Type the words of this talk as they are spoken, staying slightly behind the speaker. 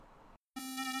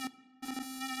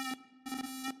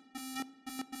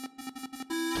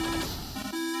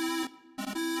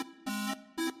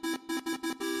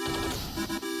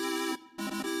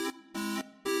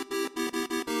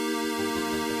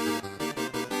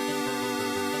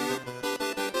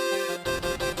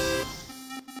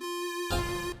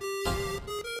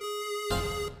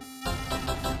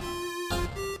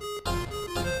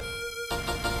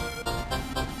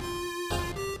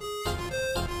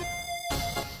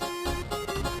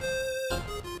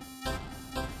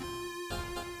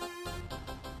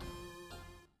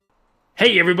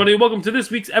Hey everybody, welcome to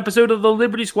this week's episode of the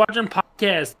Liberty Squadron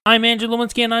podcast. I'm Andrew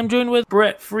Lewinsky and I'm joined with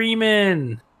Brett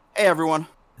Freeman. Hey everyone.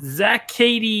 Zach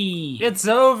Cady. It's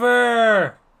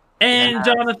over! And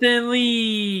Jonathan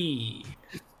Lee.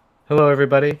 Hello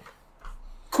everybody.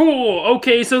 Cool.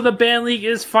 Okay, so the band league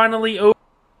is finally over.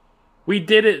 We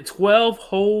did it 12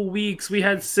 whole weeks. We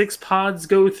had 6 pods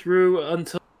go through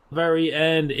until the very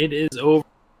end. It is over.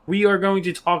 We are going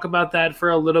to talk about that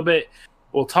for a little bit.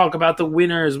 We'll talk about the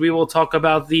winners. We will talk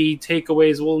about the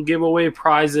takeaways. We'll give away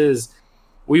prizes.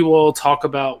 We will talk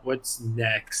about what's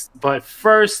next. But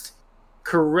first,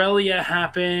 Corellia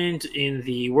happened in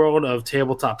the world of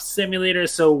Tabletop Simulator.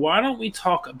 So why don't we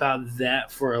talk about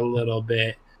that for a little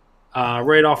bit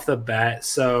right off the bat.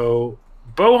 So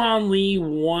Bohan Lee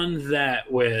won that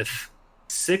with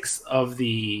 6 of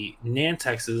the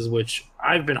Nantexes, which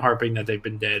I've been harping that they've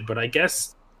been dead. But I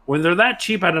guess when they're that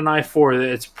cheap at an i4,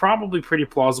 it's probably pretty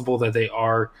plausible that they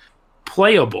are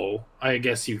playable, I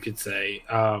guess you could say.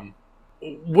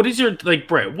 What is your,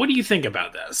 Brett, what do you think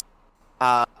about this?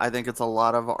 I think it's a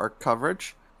lot of arc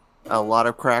coverage, a lot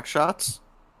of crack shots.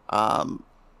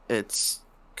 It's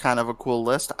kind of a cool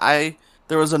list. There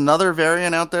was another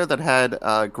variant out there that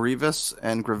had Grievous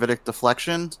and Gravitic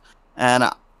deflections, and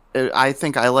I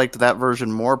think I liked that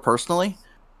version more personally.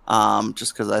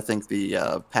 Just because I think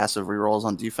the passive rerolls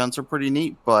on defense are pretty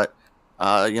neat, but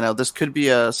this could be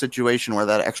a situation where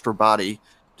that extra body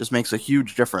just makes a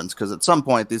huge difference, because at some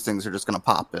point these things are just going to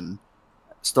pop, and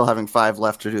still having 5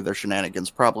 left to do their shenanigans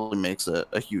probably makes a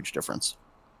huge difference.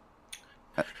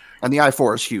 And the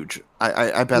I4 is huge.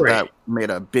 I bet that made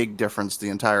a big difference the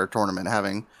entire tournament,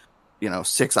 having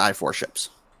 6 I4 ships.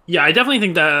 Yeah, I definitely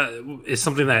think that is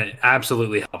something that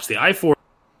absolutely helps. The I4,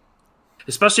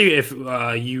 especially if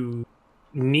you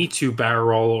need to barrel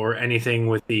roll or anything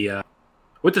with the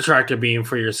tractor beam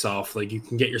for yourself, like you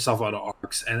can get yourself out of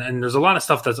arcs, and there's a lot of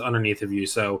stuff that's underneath of you.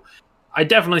 So I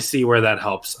definitely see where that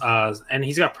helps. And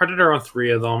he's got Predator on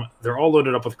 3 of them. They're all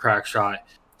loaded up with Crack Shot.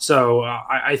 So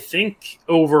I think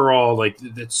overall,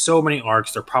 it's so many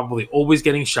arcs, they're probably always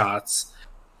getting shots,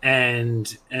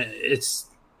 and it's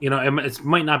it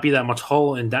might not be that much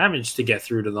hull and damage to get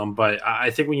through to them, but I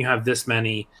think when you have this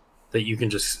many, that you can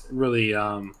just really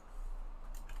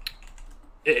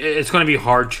it's going to be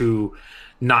hard to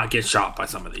not get shot by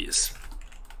some of these.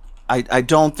 I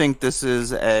don't think this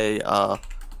is a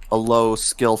low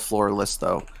skill floor list,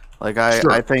 though.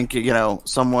 Sure. I think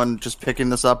someone just picking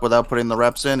this up without putting the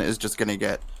reps in is just going to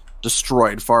get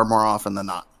destroyed far more often than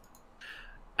not.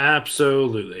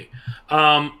 Absolutely.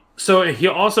 So he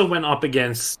also went up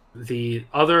against the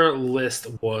other list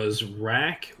was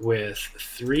Rack with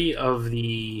 3 of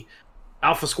the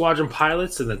Alpha Squadron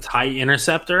pilots and the TIE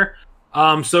Interceptor.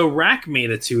 So Rack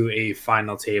made it to a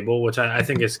final table, which I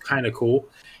think is kind of cool.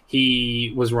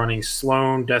 He was running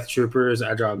Sloan, Death Troopers,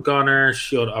 Agile Gunner,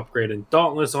 Shield Upgrade, and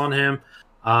Dauntless on him.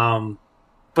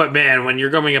 But man, when you're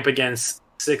going up against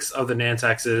 6 of the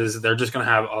Nantexes, they're just going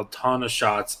to have a ton of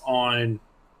shots on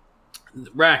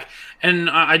Rack. And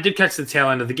I did catch the tail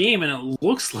end of the game, and it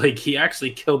looks like he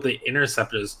actually killed the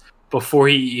Interceptors before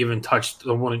he even touched,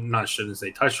 shouldn't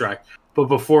say touched Rack, but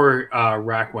before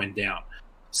Rack went down.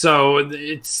 So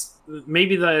it's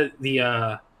maybe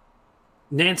the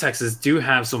Nantexes do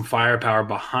have some firepower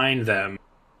behind them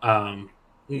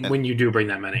when you do bring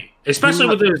that many, especially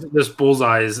with this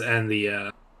Bullseyes and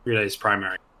the 3 Days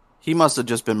Primary. He must have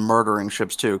just been murdering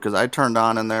ships too, because I turned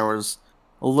on and there was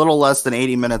a little less than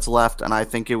 80 minutes left, and I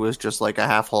think it was just like a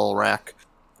half hull Rack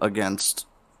against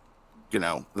the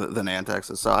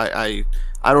Nantexes. So I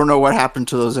don't know what happened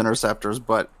to those Interceptors,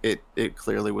 but it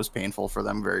clearly was painful for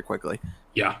them very quickly.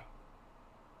 Yeah.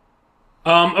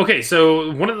 Okay,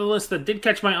 so one of the lists that did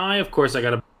catch my eye, of course, I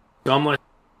got a dumb list.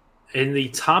 In the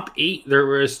top 8, there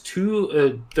was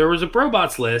a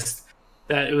Brobots list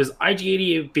that it was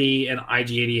IG-88B and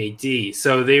IG-88D.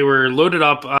 So they were loaded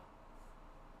up,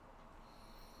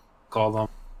 call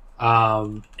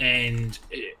them, and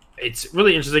it's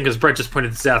really interesting because Brett just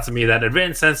pointed this out to me, that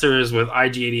advanced sensors with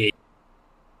IG-88,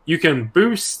 you can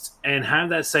boost and have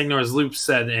that Segnar's loop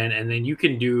set in, and then you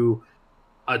can do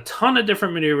a ton of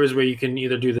different maneuvers where you can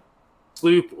either do the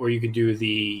sloop, or you can do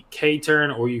the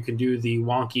K-turn, or you can do the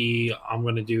wonky, I'm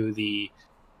going to do the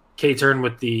K-turn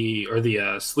with the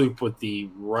sloop with the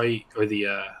right, or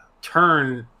the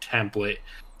turn template.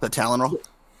 The Talon roll?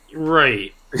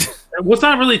 Right. Well, it's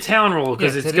not really Talon roll,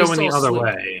 because it's going the other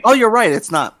way. Oh, you're right,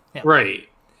 it's not. Yeah. Right.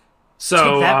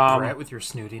 So, take that, Brett, with your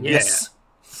snootiness. Yes.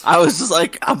 I was just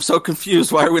like, I'm so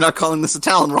confused. Why are we not calling this a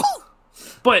Talon roll?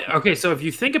 But, okay, so if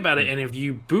you think about it, and if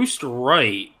you boost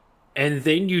right, and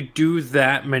then you do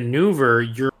that maneuver,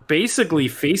 you're basically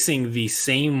facing the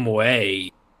same way,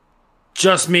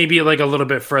 just maybe like a little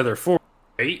bit further forward,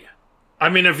 right? I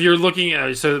mean, if you're looking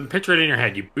at, so picture it in your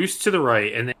head, you boost to the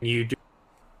right and then you do,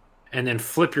 and then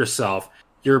flip yourself.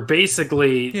 You're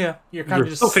basically you're kind of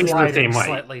just still facing the same way,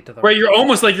 slightly to the right? You're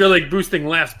almost like you're like boosting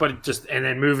left, but just and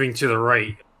then moving to the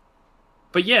right.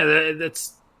 But yeah,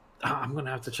 that's I'm gonna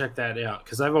have to check that out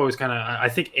because I've always kind of I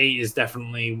think 8 is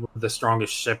definitely the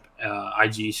strongest ship,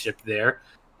 IG ship there.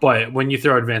 But when you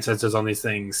throw advanced sensors on these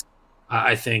things,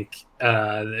 I think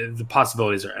the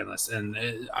possibilities are endless, and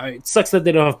it sucks that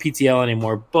they don't have PTL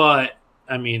anymore. But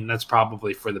I mean, that's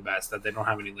probably for the best that they don't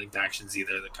have any linked actions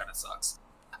either. That kind of sucks.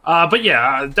 But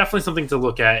yeah, definitely something to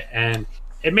look at, and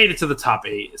it made it to the top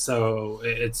 8, so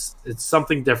it's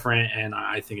something different, and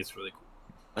I think it's really cool.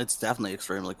 It's definitely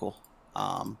extremely cool.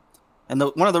 And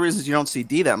one of the reasons you don't see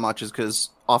D that much is because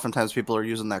oftentimes people are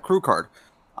using that crew card,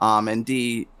 and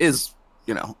D is,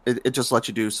 it just lets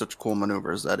you do such cool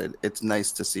maneuvers that it's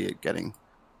nice to see it getting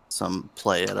some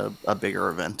play at a bigger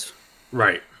event.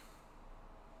 Right.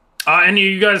 And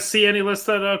you guys see any lists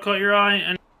that caught your eye?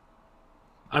 And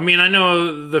I mean, I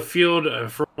know the field,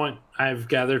 from what I've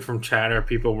gathered from chatter,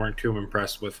 people weren't too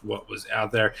impressed with what was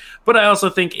out there. But I also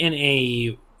think in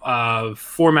a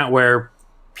format where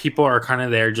people are kind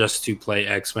of there just to play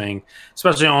X-Wing,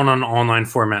 especially on an online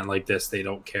format like this, they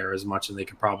don't care as much, and they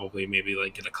could probably maybe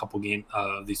like get a couple game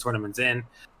of these tournaments in.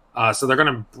 So they're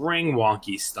going to bring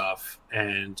wonky stuff,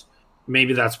 and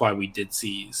maybe that's why we did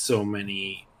see so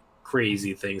many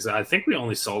crazy things. I think we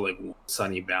only saw like one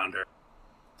Sunny Bounder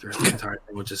throughout the entire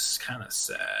thing, which is kind of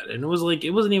sad. And it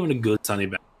wasn't even a good Sunny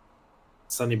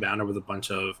Bounder with a bunch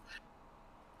of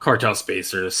cartel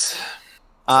spacers.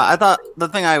 I thought the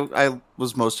thing I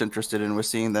was most interested in was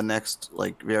seeing the next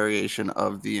like variation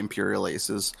of the Imperial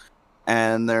Aces,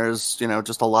 and there's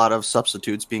just a lot of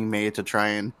substitutes being made to try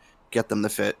and get them to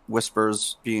fit.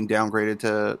 Whispers being downgraded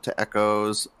to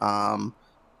Echoes,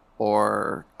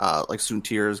 or like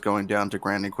Soontiers going down to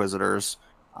Grand Inquisitors.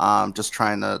 Just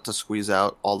trying to squeeze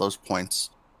out all those points.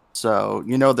 So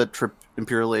that Trip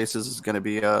Imperial Aces is going to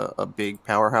be a big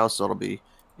powerhouse, so it'll be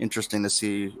interesting to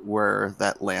see where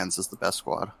that lands as the best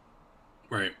squad.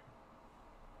 Right.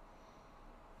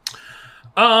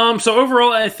 So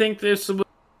overall, I think this was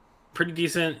pretty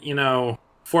decent,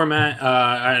 format.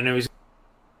 I know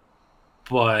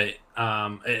but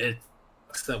it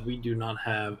sucks that we do not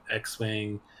have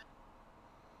X-Wing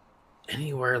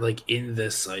anywhere like in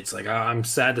this sites. Like I'm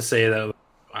sad to say that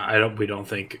we don't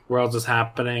think Worlds is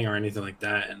happening or anything like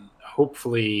that, and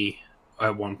hopefully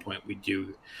at one point we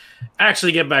do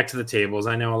actually get back to the tables.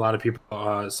 I know a lot of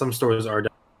people, some stores are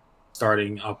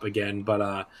starting up again,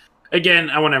 but again,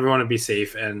 I want everyone to be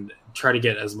safe and try to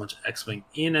get as much X-Wing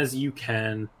in as you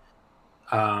can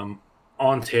on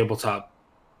Tabletop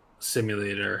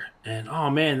Simulator. And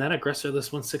oh man, that aggressor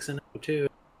list went 6-0 too.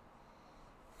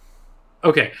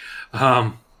 Okay.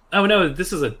 Oh no,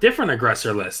 this is a different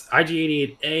aggressor list.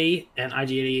 IG88A and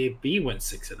IG88B went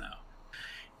 6-0.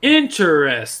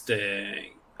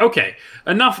 Interesting. Okay,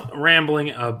 enough rambling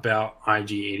about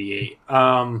IG88.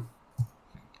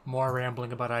 More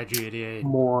rambling about IG88.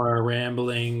 More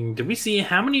rambling. Did we see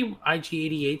how many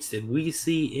IG88s did we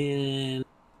see in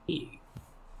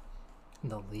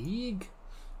the league?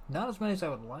 Not as many as I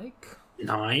would like.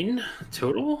 9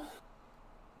 total.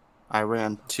 I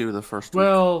ran 2 the first week.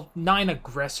 Well, 9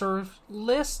 aggressor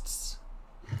lists.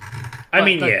 I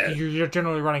mean, like, yeah. You're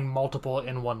generally running multiple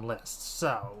in one list,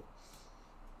 so...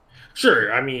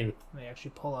 Sure, I mean... Let me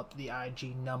actually pull up the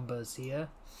IG numbers here.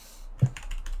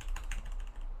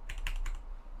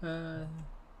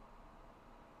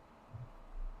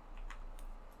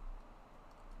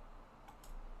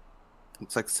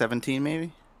 It's like 17,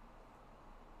 maybe?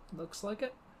 Looks like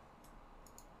it.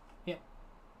 Yeah.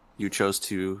 You chose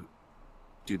to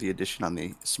do the addition on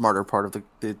the smarter part of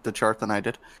the chart than I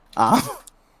did.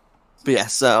 But yeah,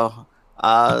 so...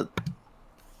 there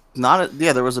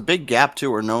was a big gap,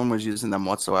 too, where no one was using them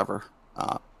whatsoever,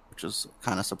 which is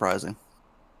kind of surprising.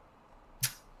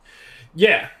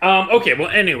 Yeah. Okay, well,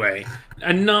 anyway,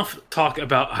 enough talk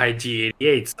about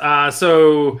IG88s.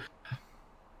 So...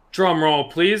 Drum roll,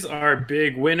 please. Our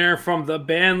big winner from the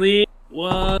Ban League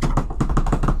was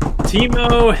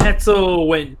Timo Hetzel.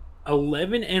 Went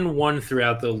 11-1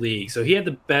 throughout the league, so he had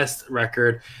the best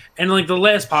record. And like the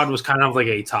last pod was kind of like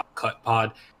a top cut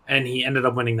pod, and he ended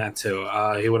up winning that too.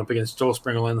 He went up against Joel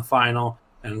Springle in the final,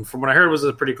 and from what I heard, it was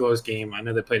a pretty close game. I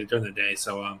know they played it during the day,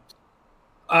 so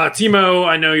Timo,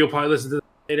 I know you'll probably listen to this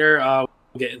later.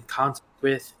 We'll get in contact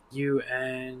with you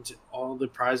and all the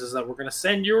prizes that we're going to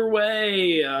send your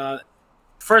way.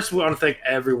 first, we want to thank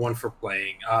everyone for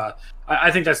playing.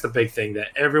 I think that's the big thing, that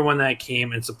everyone that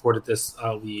came and supported this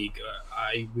league,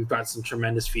 we've got some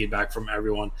tremendous feedback from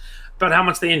everyone about how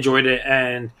much they enjoyed it,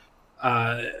 and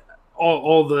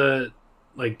all the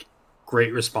like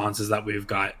great responses that we've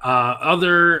got.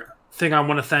 Other thing I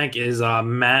want to thank is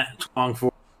Matt Twong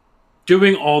for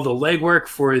doing all the legwork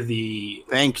for the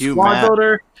squad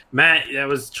builder. Matt, that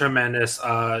was tremendous.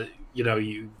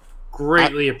 You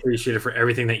greatly appreciated for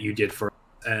everything that you did for us.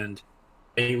 And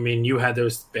I mean, you had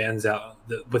those bands out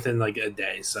within like a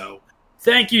day. So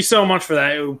thank you so much for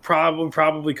that. It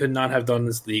probably could not have done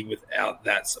this league without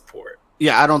that support.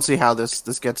 Yeah, I don't see how this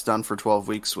gets done for 12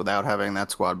 weeks without having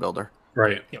that squad builder.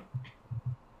 Right. Yep.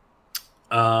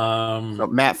 So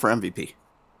Matt for MVP.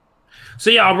 So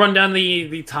yeah, I'll run down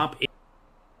the top 8.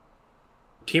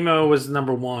 Timo was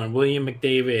number 1. William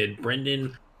McDavid,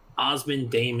 Brendan Osmond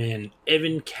Damon,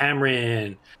 Evan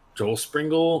Cameron, Joel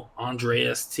Springle,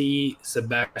 Andreas T,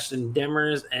 Sebastian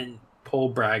Demers, and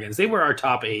Paul Braggins. They were our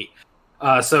top 8.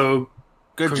 So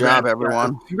good job,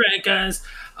 everyone. Congrats, guys.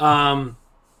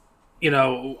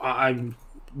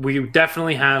 We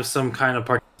definitely have some kind of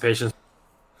participation.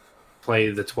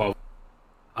 Play the 12.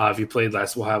 If you played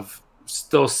less, we'll have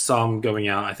still some going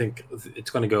out. I think it's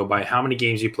going to go by how many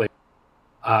games you played,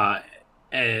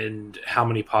 and how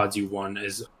many pods you won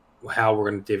is how we're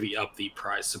going to divvy up the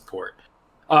prize support.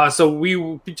 So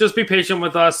we just be patient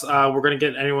with us. We're going to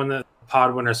get anyone that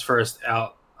pod winners first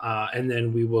out, and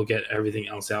then we will get everything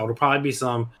else out. It'll probably be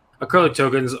some acrylic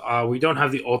tokens. We don't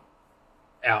have the ult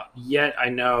out yet. I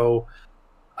know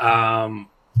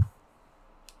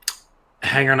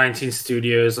Hangar 19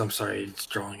 Studios. I'm sorry, it's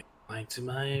drawing a blank to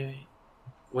my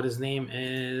what his name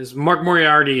is. Mark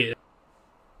Moriarty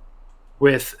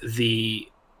with the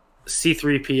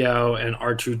C3PO and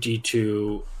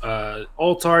R2D2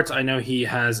 alt art. I know he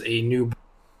has a new,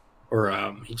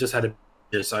 or he just had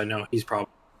a, so I know he's probably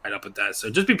right up with that.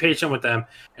 So just be patient with them,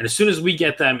 and as soon as we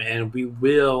get them in, we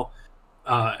will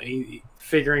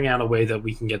figuring out a way that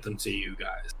we can get them to you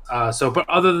guys. But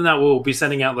other than that, we'll be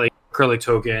sending out like acrylic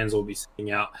tokens. We'll be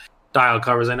sending out dial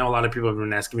covers. I know a lot of people have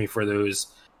been asking me for those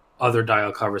other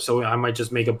dial covers, so I might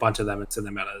just make a bunch of them and send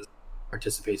them out as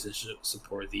participation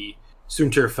support. The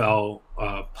Soonterfell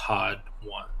pod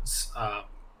ones.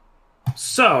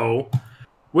 So,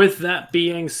 with that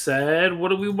being said, what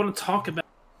do we want to talk about?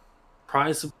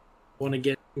 Prize. Want to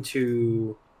get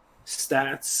into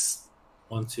stats?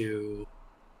 What do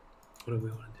we want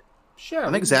to do? Sure.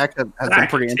 I think Zach has some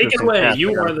pretty interesting. Take it away.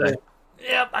 You are the.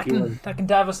 Yep, I can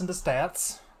dive us into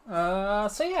stats.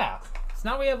 So yeah. So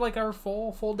now we have like our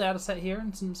full data set here,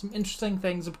 and some interesting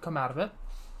things have come out of it.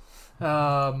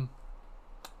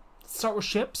 Let's start with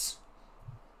ships.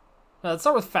 Let's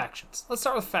start with factions. Let's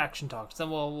start with faction talks,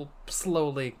 then we'll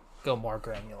slowly go more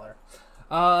granular.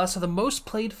 So the most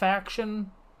played faction,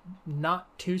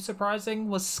 not too surprising,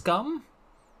 was Scum.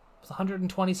 It was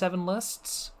 127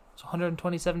 lists. So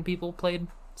 127 people played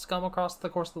Scum across the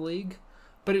course of the league.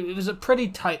 But it was a pretty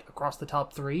tight across the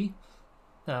top 3.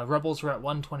 Rebels were at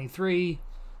 123.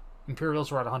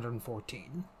 Imperials were at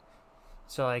 114.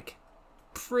 So, like,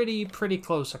 pretty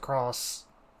close across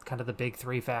kind of the big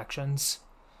 3 factions.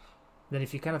 Then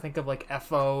if you kind of think of, like,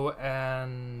 FO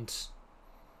and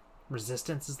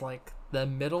Resistance is, like, the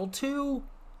middle 2.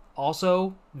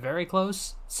 Also very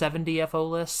close. 70 FO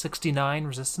lists, 69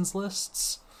 Resistance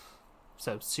lists.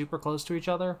 So super close to each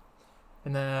other.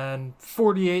 And then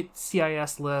 48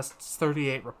 CIS lists,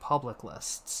 38 Republic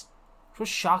lists. Which was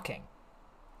shocking.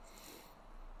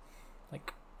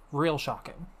 Like, real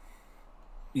shocking.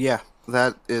 Yeah,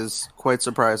 that is quite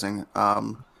surprising.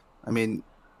 I mean,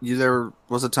 there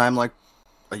was a time like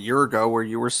a year ago where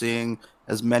you were seeing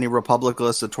as many Republic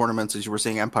lists at tournaments as you were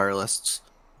seeing Empire lists.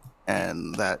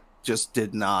 And that just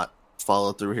did not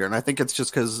follow through here. And I think it's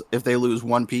just because if they lose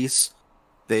one piece,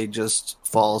 they just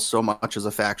fall so much as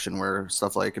a faction, where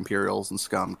stuff like Imperials and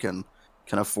Scum can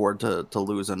afford to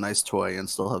lose a nice toy and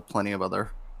still have plenty of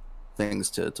other things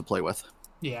to play with.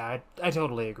 Yeah, I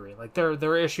totally agree. Like,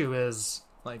 their issue is,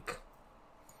 like,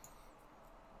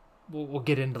 we'll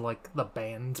get into, like, the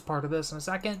bans part of this in a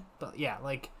second, but yeah,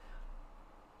 like,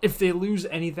 if they lose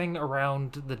anything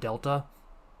around the Delta,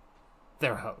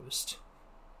 they're hosed.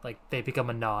 Like, they become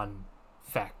a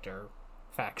non-factor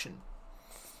faction.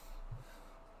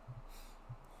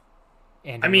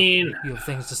 And you have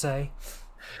things to say?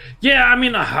 Yeah, I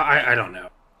mean, I don't know.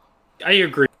 I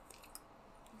agree.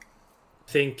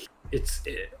 I think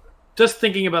just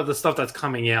thinking about the stuff that's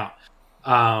coming out.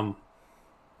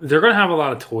 They're going to have a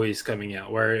lot of toys coming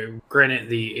out. Where, granted,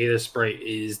 the Aether Sprite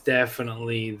is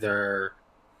definitely their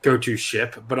go-to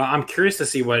ship, but I'm curious to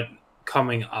see what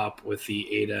coming up with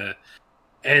the Ada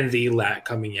and the LAT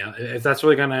coming out, if that's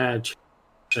really gonna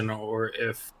change, or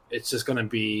if it's just gonna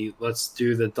be let's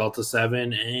do the Delta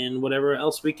 7 and whatever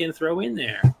else we can throw in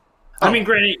there. I mean,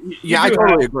 granted, I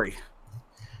totally agree.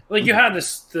 Like you have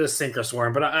the Sink or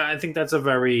Swarm, but I think that's a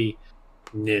very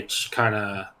niche kind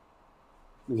of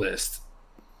list.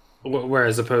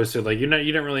 Whereas opposed to like you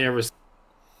don't really ever see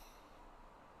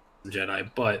Jedi,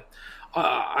 but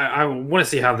I want to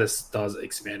see how this does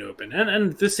expand open,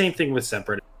 and the same thing with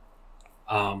Separate.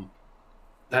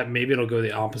 That maybe it'll go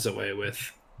the opposite way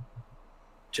with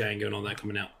Django and all that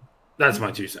coming out. That's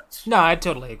my 2 cents. No, I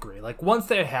totally agree. Like once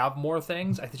they have more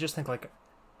things, I just think like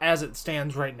as it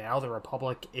stands right now, the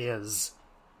Republic is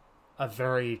a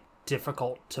very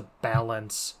difficult to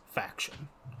balance faction.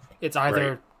 It's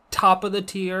either top of the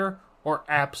tier or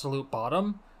absolute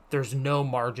bottom. There's no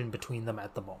margin between them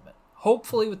at the moment.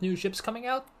 Hopefully with new ships coming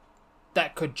out,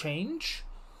 that could change.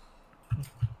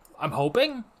 I'm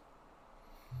hoping.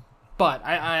 But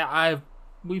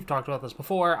we've talked about this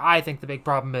before. I think the big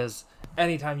problem is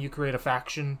anytime you create a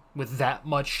faction with that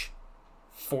much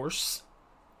force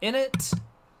in it,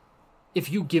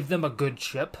 if you give them a good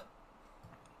ship,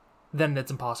 then it's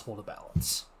impossible to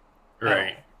balance.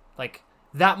 Right. Like,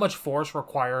 that much force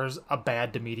requires a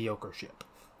bad to mediocre ship.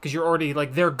 Because you're already,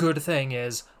 like, their good thing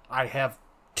is, I have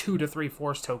 2 to 3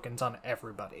 force tokens on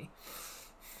everybody.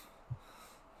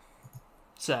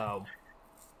 So...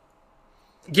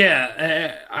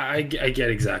 yeah, I get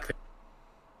exactly.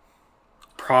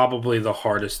 Probably the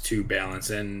hardest to balance,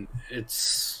 and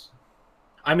it's...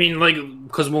 I mean, like,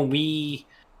 because when we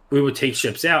would take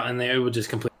ships out, and they would just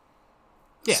completely...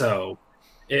 Yeah. So,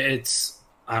 it's...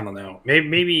 I don't know.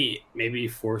 Maybe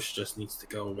Force just needs to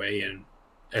go away in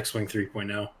X-Wing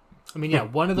 3.0. I mean, yeah,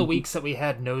 one of the weeks that we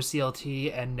had no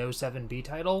CLT and no 7B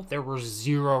title, there were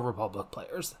 0 Republic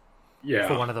players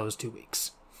for one of those 2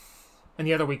 weeks. And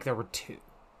the other week there were 2.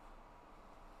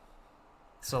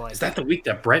 So, like, is that the week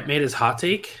that Brett made his hot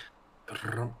take?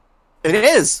 It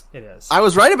is. It is. I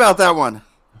was right about that one.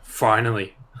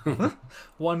 Finally.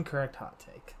 One correct hot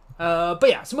take. But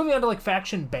yeah, so moving on to like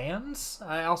faction bans.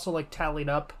 I also like tallied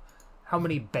up how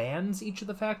many bans each of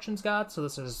the factions got. So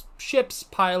this is ships,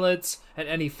 pilots, and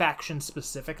any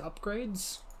faction-specific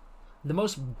upgrades. The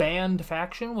most banned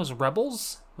faction was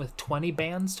Rebels, with 20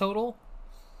 bans total.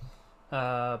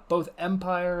 Both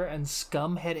Empire and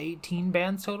Scum had 18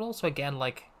 bans total. So again,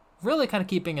 like, really kind of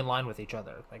keeping in line with each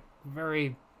other. Like,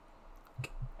 very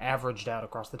averaged out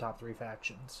across the top 3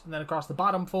 factions. And then across the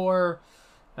bottom 4,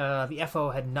 the FO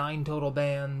had 9 total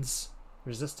bans.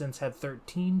 Resistance had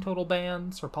 13 total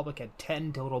bans. Republic had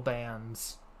 10 total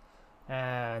bans.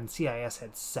 And CIS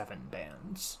had 7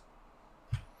 bans.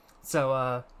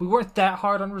 So, we weren't that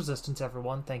hard on Resistance,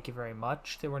 everyone. Thank you very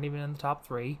much. They weren't even in the top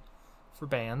 3 for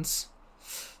bans.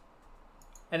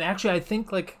 And actually, I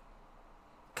think, like,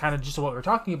 kind of just what we were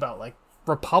talking about, like,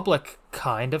 Republic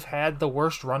kind of had the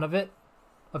worst run of it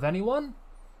of anyone.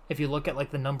 If you look at,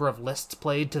 like, the number of lists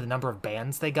played to the number of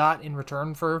bans they got in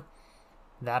return for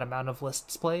that amount of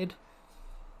lists played.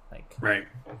 Like, right.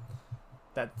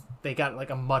 That they got, like,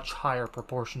 a much higher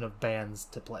proportion of bans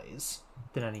to plays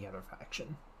than any other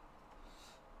faction.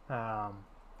 I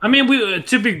mean,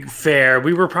 to be fair,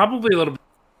 we were probably a little bit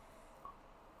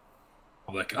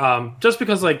just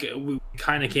because, like, we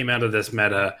kind of came out of this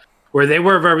meta where they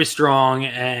were very strong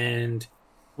and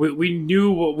we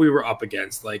knew what we were up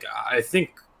against. Like, I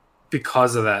think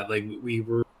because of that, like,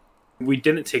 we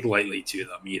didn't take lightly to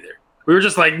them either. We were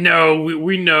just like, no,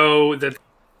 we know that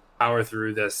power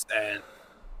through this and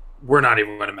we're not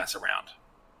even going to mess around.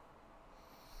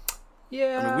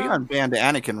 Yeah. I mean, we unbanned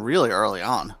Anakin really early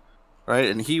on, right?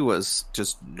 And he was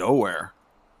just nowhere.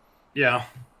 Yeah.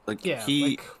 Like, Yeah,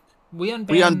 we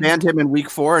unbanned him in week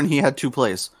 4 and he had 2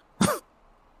 plays.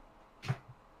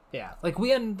 Yeah, like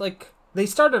they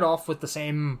started off with the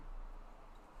same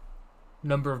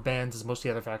number of bans as most of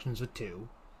the other factions with 2.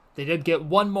 They did get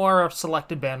 1 more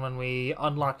selected ban when we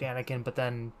unlocked Anakin, but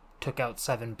then took out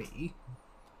 7B.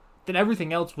 Then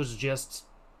everything else was just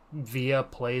via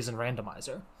plays and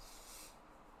randomizer.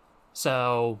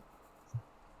 So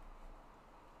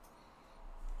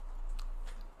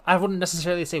I wouldn't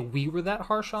necessarily say we were that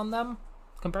harsh on them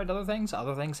compared to other things.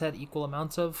 Other things had equal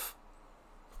amounts of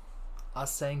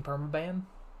us saying permaban.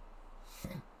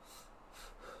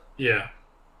 Yeah.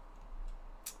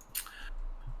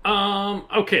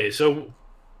 Okay, so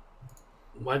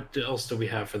what else do we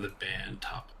have for the band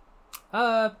top?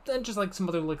 And just like some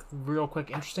other like real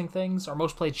quick interesting things. Our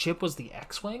most played ship was the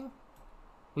X-Wing.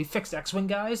 We fixed X-Wing,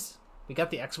 guys. We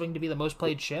got the X-Wing to be the most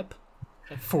played ship.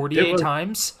 Like 48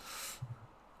 times.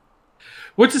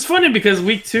 Which is funny because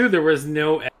week 2 there was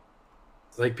no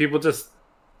like people just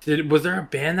did. Was there a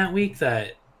ban that week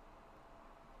that?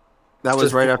 That was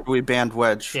Just- right after we banned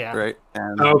Wedge, Yeah. right?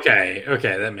 And, Okay,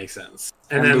 that makes sense.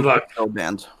 And then Luke look, was still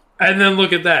banned. and then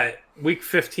look at that. Week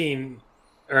 15,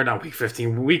 or not week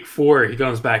 15. Week 4, he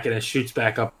comes back and it shoots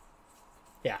back up.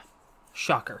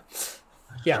 Shocker.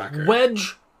 Yeah, Shocker.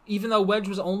 Wedge, even though Wedge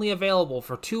was only available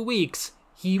for 2 weeks,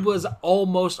 he was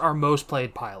almost our most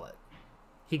played pilot.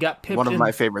 He got pipped. One of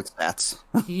my favorite stats.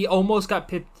 He almost got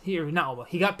pipped here. No,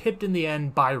 he got pipped in the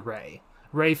end by Ray.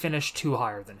 Ray finished 2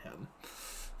 higher than him.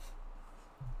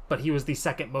 But he was the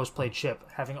second most played ship,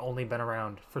 having only been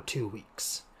around for 2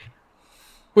 weeks.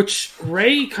 Which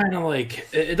Ray kind of like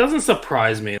it doesn't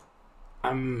surprise me.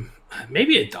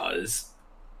 Maybe it does.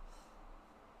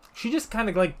 She just kind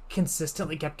of like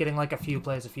consistently kept getting like a few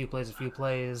plays.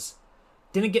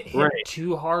 Didn't get hit Right.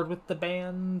 too hard with the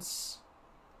bans.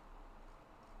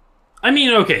 I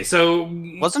mean, okay, so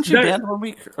Wasn't she that- banned 1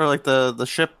 week? Or like the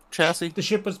ship chassis? The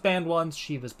ship was banned once.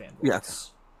 She was banned once.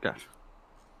 Yes. Gosh.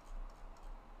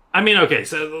 I mean, okay,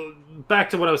 so back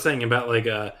to what I was saying about like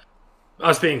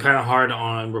us being kind of hard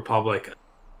on Republic.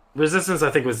 Resistance, I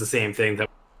think, was the same thing.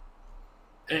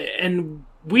 And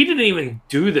we didn't even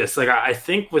do this. Like, I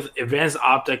think with Advanced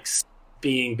Optics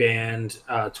being banned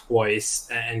twice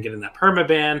and getting that perma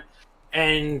ban,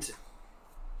 and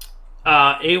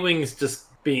A-Wings just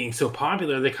being so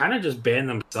popular, they kind of just banned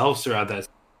themselves throughout that.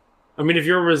 I mean, if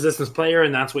you're a Resistance player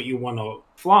and that's what you want to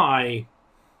fly,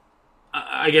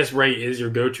 I guess Ray is your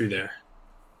go-to there.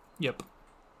 Yep.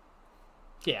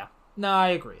 Yeah. No, I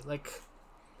agree. Like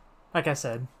I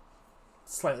said,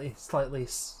 slightly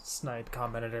snide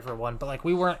comment at everyone, but like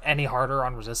we weren't any harder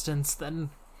on Resistance than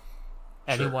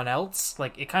anyone else.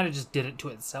 Like it kind of just did it to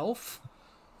itself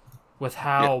with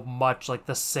how much like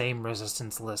the same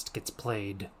Resistance list gets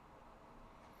played.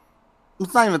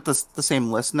 It's not even the same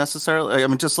list necessarily. I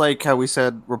mean, just like how we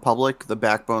said Republic, the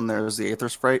backbone there is the Aether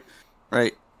Sprite,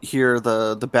 right? Here,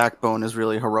 the backbone is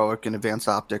really heroic and Advanced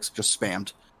Optics just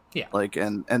spammed. Yeah. Like,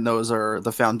 and those are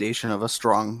the foundation of a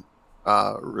strong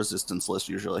Resistance list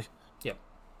usually. Yep.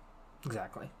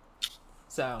 Exactly.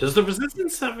 So Does the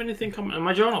Resistance have anything coming? Am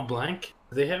I drawing a blank?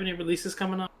 Do they have any releases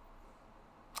coming up?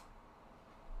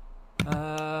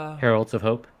 Heralds of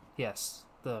Hope. yes,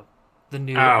 the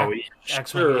new Oh,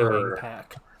 X-Wing sure. A-Wing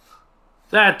pack.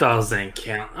 That doesn't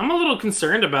count. I'm a little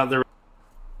concerned about the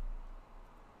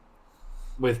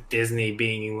with Disney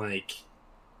being like.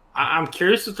 I'm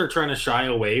curious if they're trying to shy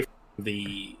away from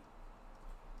the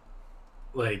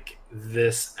like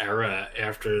this era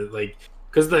after like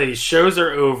because the shows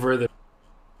are over.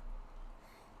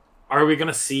 Are we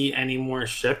gonna see any more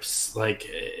ships? Like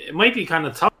it might be kind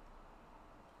of tough.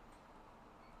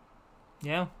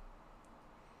 Yeah.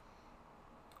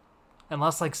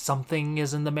 Unless like something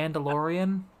is in the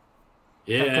Mandalorian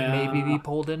Yeah, that could maybe be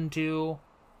pulled into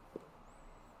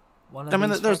one of I mean,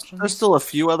 these there's factions. still a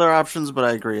few other options, but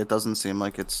I agree, it doesn't seem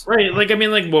like it's right. Like I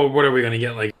mean, like well, what are we gonna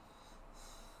get? Like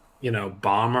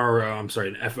bomber. Or, I'm sorry,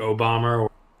 an FO bomber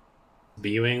or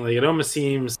B-wing. Like it almost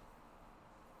seems.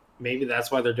 Maybe that's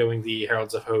why they're doing the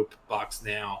Heralds of Hope box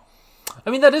now. I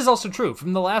mean, that is also true.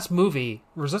 From the last movie,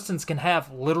 Resistance can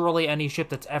have literally any ship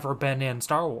that's ever been in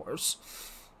Star Wars.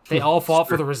 They all fought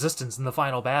for the Resistance in the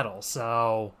final battle,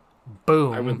 so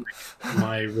boom. I would like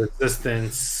my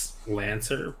Resistance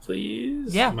Lancer,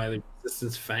 please. Yeah. My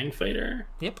Resistance Fang Fighter.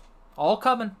 Yep, all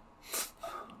coming.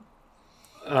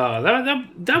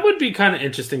 That would be kind of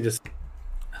interesting to see.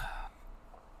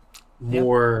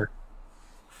 More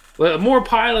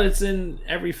pilots in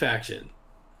every faction.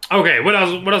 Okay, what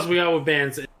else? What else we got with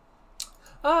bands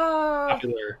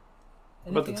popular?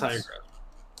 What about the Anything TIE else? Aggressor?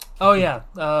 Oh yeah,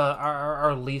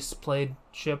 our least played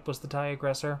ship was the TIE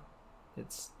Aggressor.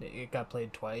 It got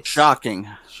played twice. shocking.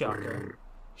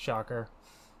 Shocker.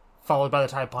 Followed by the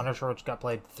TIE Punisher, which got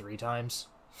played 3 times.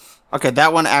 Okay,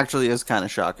 that one actually is kind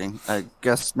of shocking. I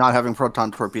guess not having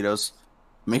proton torpedoes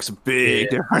makes a big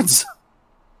difference.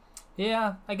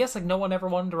 Yeah, I guess like no one ever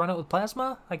wanted to run it with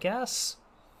plasma. I guess.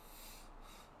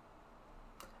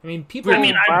 I mean, people. I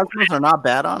mean, Plasmas are not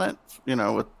bad on it,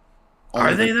 with Are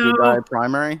only they, the two though? die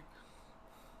primary.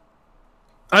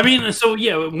 I mean, so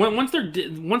yeah, once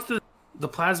the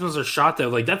plasmas are shot though,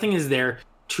 like that thing is there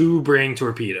to bring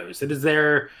torpedoes. It is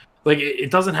there, like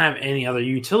it doesn't have any other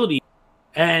utility.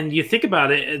 And you think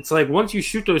about it, it's like once you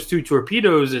shoot those 2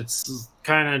 torpedoes, it's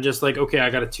kind of just like okay, I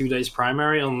got a 2 dice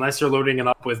primary, unless you're loading it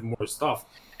up with more stuff.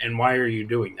 And why are you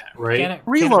doing that, right? Can it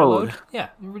Reload. Yeah,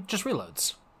 just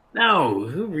reloads. No,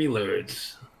 who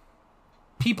reloads?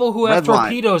 people who have Redline.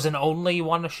 torpedoes and only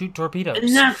want to shoot torpedoes.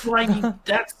 And that's why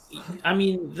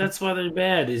that's why they're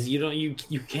bad. Is you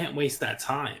can't waste that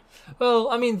time. Well,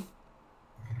 I mean,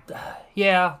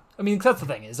 yeah. I mean, that's the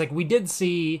thing is like we did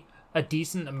see a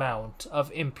decent amount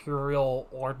of Imperial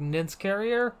ordnance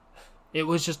carrier. It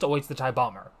was just always the TIE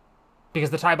bomber, because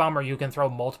the TIE bomber you can throw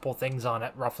multiple things on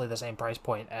at roughly the same price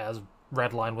point as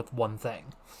Redline with one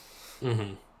thing.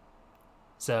 Mm-hmm.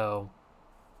 So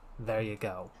there you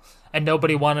go. And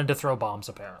nobody wanted to throw bombs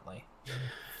apparently.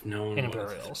 No one In wanted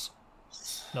Imperials.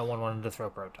 No one wanted to throw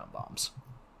proton bombs.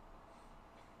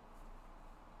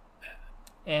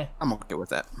 I'm okay with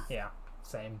that. Yeah,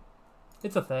 same.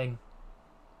 It's a thing.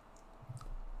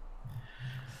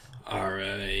 All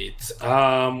right.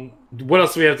 What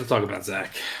else do we have to talk about,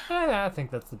 Zach? I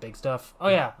think that's the big stuff. Oh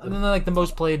yeah, and then like the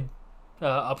most played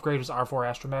upgrade was R4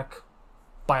 Astromech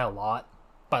by a lot,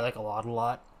 by like a lot. A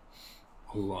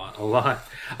lot.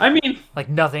 I mean, Like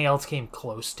nothing else came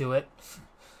close to it.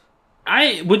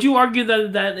 would you argue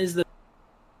that is the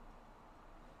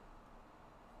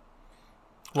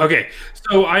okay?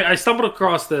 So I stumbled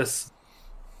across this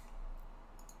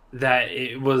that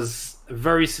it was a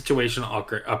very situational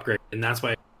upgrade, and that's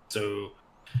why it's so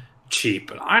cheap.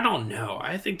 But I don't know.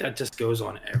 I think that just goes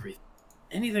on everything.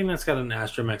 Anything that's got an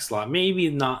Astromech slot, maybe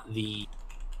not the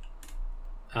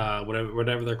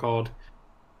whatever they're called,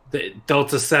 the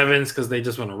Delta 7s, because they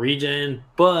just want to regen,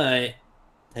 but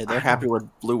Hey, they're happy with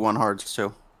blue 1 hards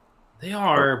too. they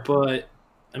are. But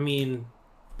I mean,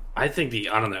 I think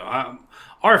I don't know.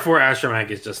 R4 Astromech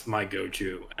is just my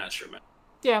go-to Astromech.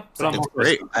 Yeah, But I'm It's also-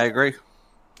 great. I agree.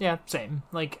 yeah, same.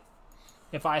 Like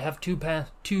if I have 2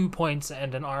 points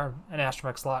and an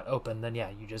Astromech slot open, then yeah,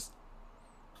 you just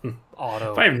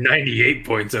auto. If I have 98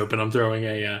 points open, I'm throwing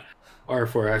a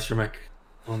R4 Astromech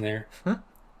on there.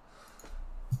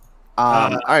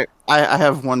 All right, I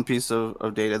have one piece of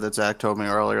data that Zach told me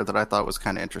earlier that I thought was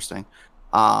kind of interesting.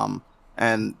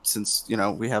 And since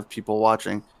we have people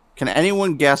watching, can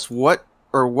anyone guess what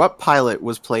pilot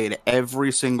was played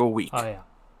every single week? Oh yeah,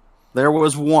 There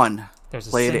was one. there's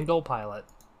a Played it. single pilot.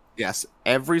 Yes,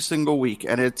 every single week,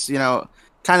 and it's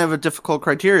kind of a difficult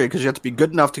criteria because you have to be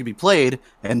good enough to be played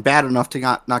and bad enough to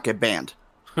not get banned.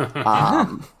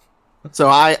 So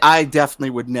I definitely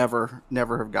would never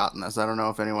have gotten this. I don't know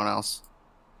if anyone else.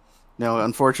 No,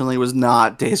 unfortunately, it was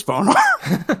not Dace Bonar.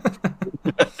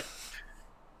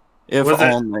 If Was it?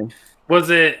 only. Was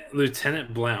it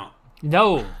Lieutenant Blount?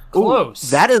 No, Ooh, close.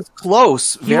 that is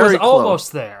close. he Very was close.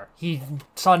 almost there. He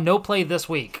saw no play this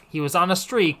week. He was on a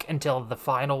streak until the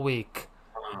final week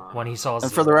when he saw.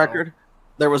 And for the 0. record,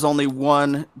 there was only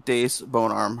one Dace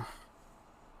Bonarm.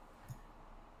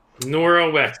 Nora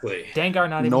Wexley. Dengar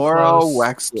not even Nora close.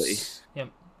 Wexley. Yep,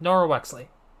 Nora Wexley.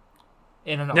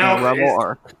 In an Now- arc. Rebel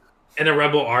Arc. In a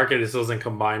Rebel arc, this wasn't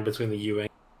combined between the UA.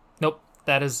 Nope,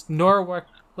 that is Nora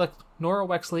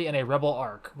Wexley in a Rebel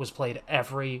arc was played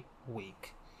every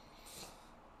week.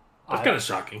 That's kind of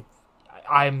shocking.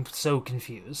 I'm so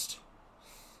confused.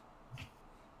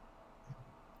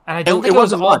 And I don't It think it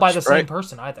was wasn't all by much, the same right?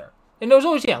 person either. And it was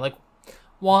always, like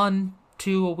 1,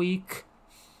 2 a week.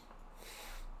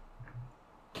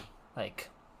 Like,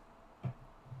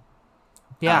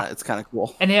 yeah. It's kind of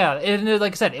cool. And yeah,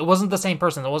 like I said, it wasn't the same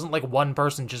person. It wasn't like one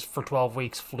person just for 12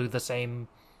 weeks flew the same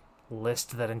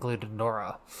list that included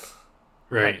Nora.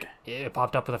 Right. Like, it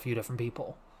popped up with a few different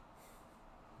people.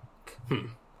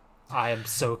 I am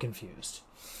so confused.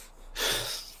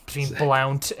 Between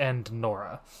Blount and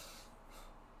Nora.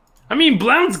 I mean,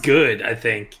 Blount's good, I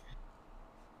think.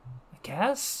 I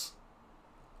guess?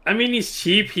 I mean, he's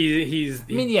cheap. He's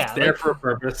yeah, there like- for a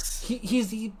purpose.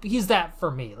 He's that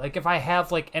for me. Like, if I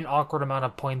have, like, an awkward amount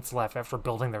of points left after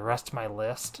building the rest of my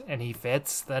list, and he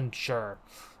fits, then sure,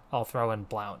 I'll throw in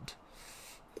Blount.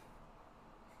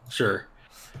 Sure.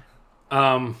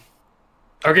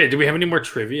 Okay, do we have any more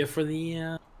trivia for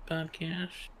the podcast?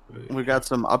 We got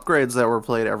some upgrades that were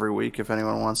played every week. If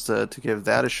anyone wants to give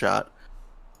that a shot,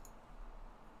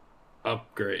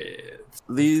 Upgrades.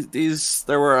 these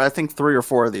there were I think 3 or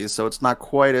 4 of these, so it's not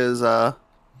quite as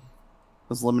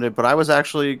limited. But I was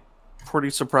actually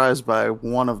pretty surprised by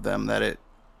one of them that it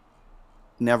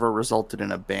never resulted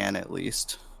in a ban, at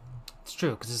least. It's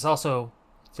true, because it's also...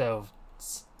 So,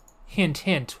 hint,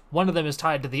 hint, one of them is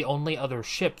tied to the only other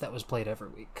ship that was played every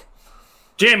week.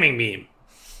 Jamming beam.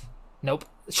 Nope.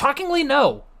 Shockingly,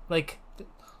 no. Like,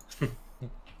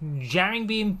 Jamming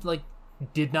Beam, like,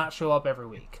 did not show up every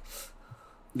week.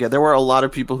 Yeah, there were a lot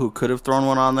of people who could have thrown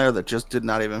one on there that just did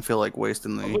not even feel like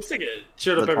wasting It the. looks like it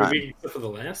showed up The every time. week except for the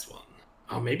last one.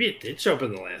 Oh, maybe it did show up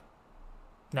in the last.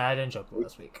 Nah, I didn't show up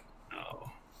last week. Oh,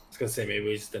 I was gonna say maybe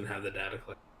we just didn't have the data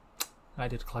click. I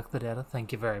did collect the data.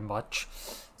 Thank you very much.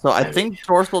 So I think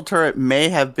Dorsal Turret may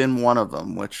have been one of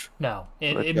them, which... No,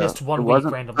 it missed one it week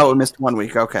wasn't? randomly. Oh, it missed 1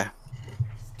 week. Okay.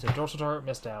 So Dorsal Turret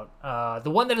missed out.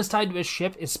 The one that is tied to his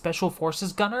ship is Special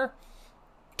Forces Gunner.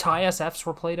 TIE SFs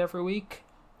were played every week,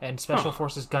 and Special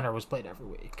Forces Gunner was played every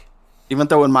week. Even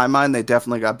though in my mind they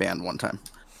definitely got banned one time.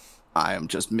 I am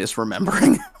just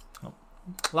misremembering.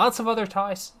 Lots of other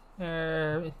TIEs,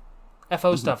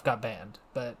 FO stuff got banned,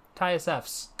 but TIE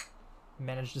SFs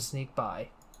managed to sneak by.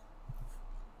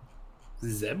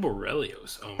 Zeb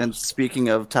Aurelios. And speaking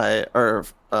of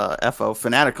FO,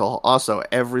 Fanatical also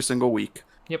every single week.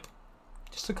 Yep.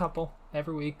 Just a couple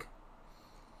every week.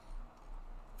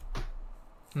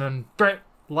 And then, Brett,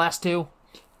 last two.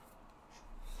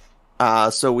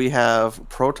 So we have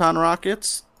proton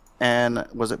rockets and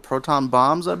was it proton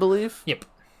bombs, I believe? Yep.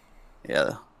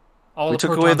 Yeah. All we the took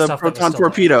proton away the stuff that was proton still there.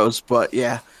 torpedoes, but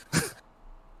yeah.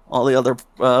 All the other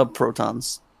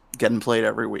protons getting played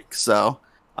every week. So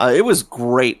it was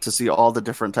great to see all the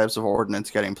different types of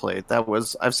ordnance getting played.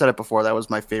 I've said it before, that was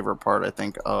my favorite part, I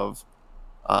think, of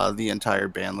the entire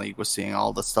ban league, was seeing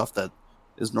all the stuff that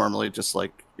is normally just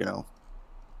like,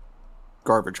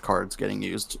 garbage cards getting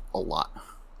used a lot.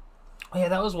 Oh, yeah,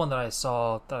 that was one that I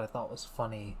saw that I thought was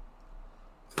funny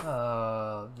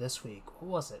this week. What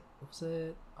was it? Was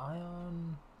it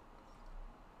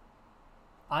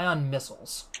Ion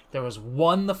missiles? There was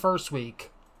one the first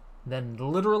week, then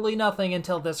literally nothing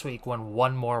until this week when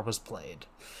one more was played.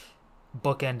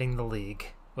 Bookending the league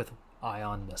with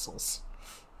Ion missiles.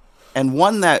 And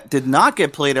one that did not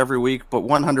get played every week, but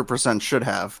 100% should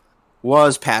have,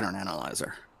 was Pattern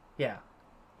Analyzer. Yeah.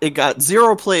 It got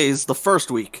 0 plays the first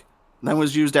week, then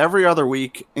was used every other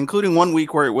week, including 1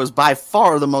 week where it was by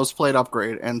far the most played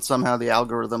upgrade, and somehow the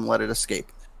algorithm let it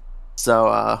escape. So,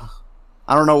 I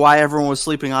don't know why everyone was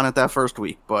sleeping on it that first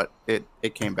week, but it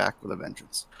came back with a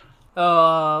vengeance.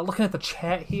 Looking at the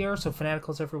chat here, so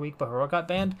Fanatical's every week, but Heroic got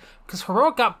banned. Because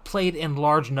Heroic got played in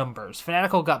large numbers.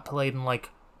 Fanatical got played in,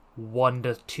 1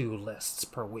 to 2 lists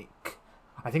per week.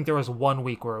 I think there was 1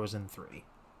 week where it was in 3.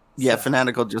 Yeah, So.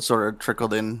 Fanatical just sort of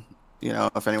trickled in,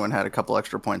 if anyone had a couple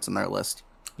extra points in their list.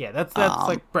 Yeah, that's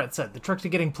like Brett said. The trick to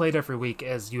getting played every week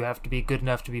is you have to be good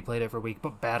enough to be played every week,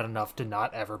 but bad enough to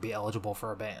not ever be eligible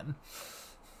for a ban.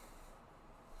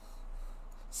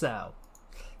 So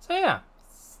yeah.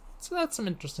 So that's some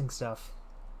interesting stuff.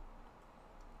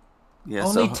 Yeah,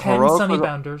 Only so 10 Heroic Sunny was-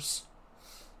 Bounders.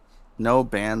 No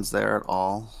bans there at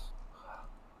all.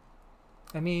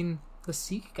 I mean, the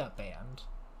Seek got banned.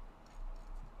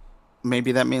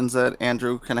 Maybe that means that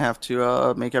Andrew can have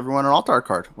to make everyone an Altar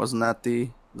card. Wasn't that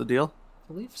the deal?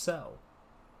 I believe so.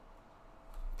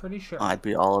 Pretty sure. I'd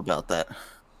be all about that.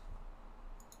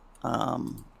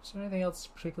 Is there anything else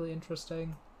particularly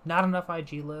interesting? Not enough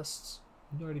IG lists.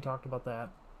 We already talked about that.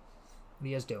 What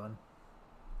he is doing.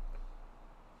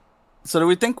 So do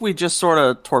we think we just sort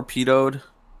of torpedoed,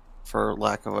 for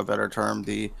lack of a better term,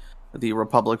 the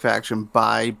Republic faction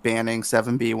by banning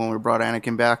 7B when we brought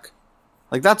Anakin back?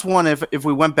 Like, that's one, if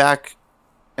we went back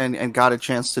and got a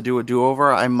chance to do a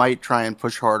do-over, I might try and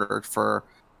push harder for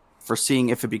seeing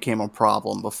if it became a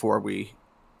problem before we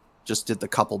just did the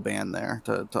couple ban there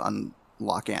to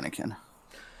unlock Anakin.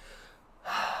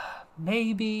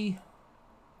 Maybe.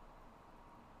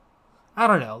 I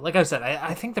don't know. Like I said,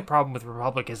 I think the problem with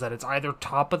Republic is that it's either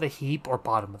top of the heap or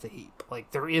bottom of the heap.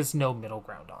 Like, there is no middle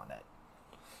ground on it.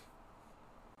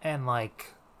 And,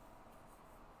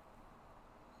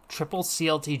 triple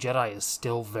CLT Jedi is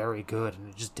still very good, and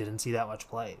it just didn't see that much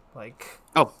play.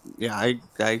 Oh, yeah, I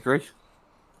agree.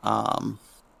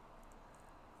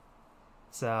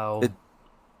 So...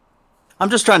 I'm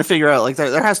just trying to figure out,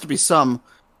 there has to be some,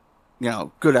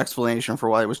 good explanation for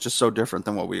why it was just so different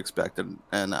than what we expected.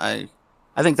 And I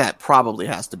think that probably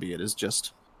has to be it, is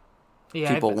just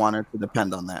people wanted to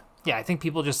depend on that. Yeah, I think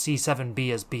people just see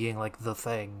 7B as being, the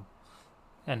thing.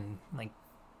 And,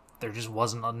 there just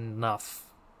wasn't enough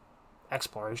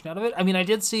exploration out of it. I mean, I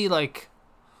did see,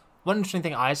 one interesting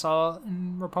thing I saw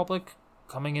in Republic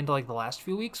coming into, the last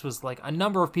few weeks was, a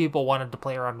number of people wanted to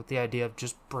play around with the idea of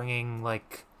just bringing,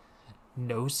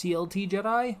 no CLT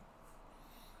Jedi.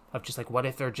 Of just, what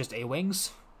if they're just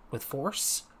A-Wings with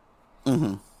Force?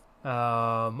 Mm-hmm.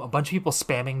 A bunch of people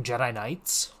spamming Jedi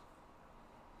Knights,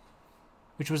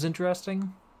 which was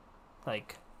interesting.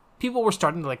 People were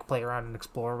starting to, play around and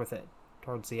explore with it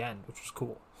towards the end, which was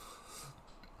cool.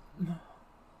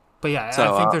 But yeah,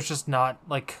 So, I think there's just not,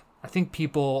 I think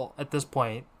people at this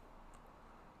point,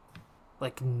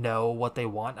 know what they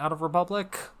want out of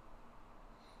Republic.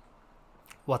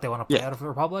 What they want to play out of the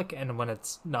Republic, and when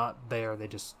it's not there, they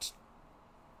just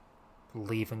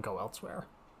leave and go elsewhere.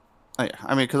 Oh, yeah.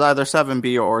 I mean, because either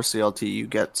 7B or CLT, you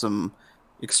get some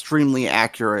extremely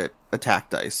accurate attack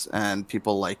dice, and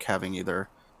people like having either,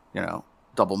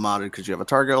 double modded because you have a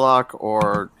target lock,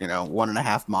 or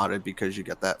 1.5 modded because you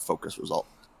get that focus result.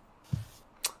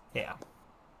 Yeah.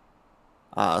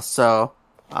 So,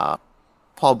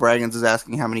 Paul Braggins is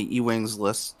asking how many E-Wing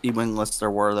lists there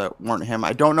were that weren't him.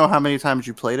 I don't know how many times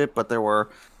you played it, but there were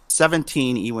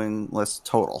 17 E-Wing lists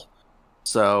total.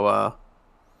 So,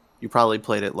 you probably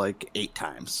played it like 8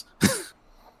 times.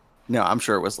 No, I'm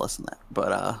sure it was less than that.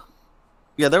 But,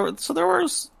 yeah, there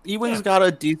was E-Wings got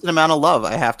a decent amount of love,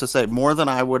 I have to say. More than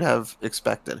I would have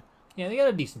expected. Yeah, they got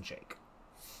a decent shake.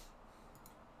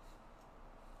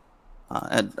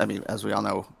 And I mean, as we all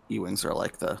know, E-Wings are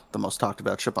like the most talked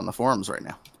about ship on the forums right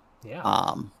now.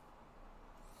 Yeah.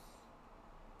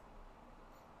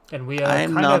 And we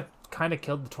kind of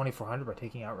killed the 2400 by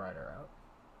taking Outrider out.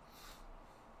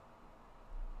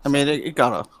 I mean, it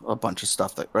got a bunch of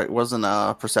stuff that wasn't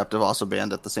Perceptive also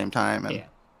banned at the same time. And, yeah.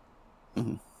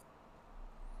 Mm-hmm.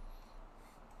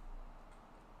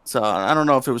 So I don't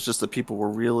know if it was just that people were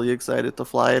really excited to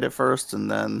fly it at first,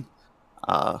 and then,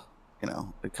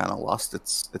 it kind of lost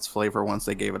its flavor once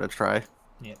they gave it a try.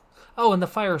 Yeah. Oh, and the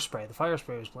fire spray. The fire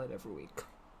spray was played every week.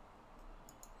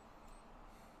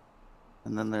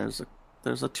 And then there's a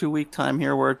 2-week time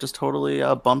here where it just totally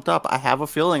bumped up. I have a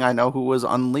feeling I know who was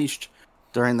unleashed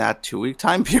during that 2-week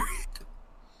time period.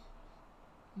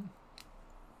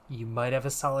 You might have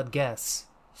a solid guess.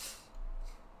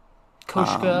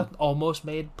 Koshka almost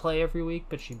made play every week,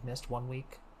 but she missed 1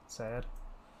 week. Sad.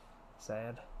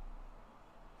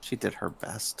 She did her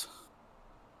best.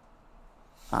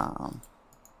 I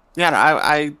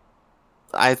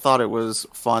thought it was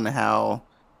fun how,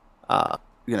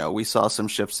 we saw some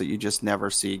ships that you just never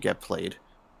see get played.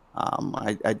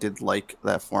 I did like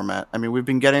that format. I mean, we've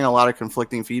been getting a lot of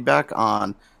conflicting feedback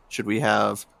on should we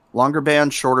have longer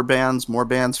bands, shorter bands, more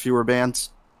bands, fewer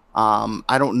bands.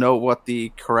 I don't know what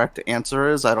the correct answer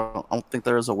is. I don't think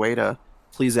there is a way to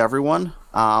please everyone.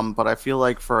 But I feel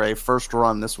like for a first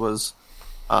run, this was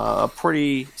a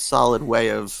pretty solid way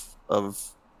of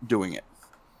doing it.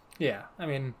 Yeah, I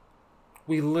mean,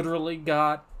 we literally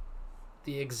got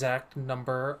the exact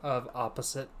number of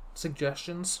opposite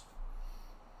suggestions.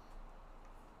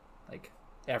 Like,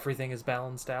 everything is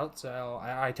balanced out, so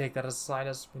I take that as a sign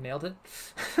as we nailed it.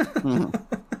 Mm-hmm.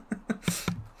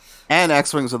 And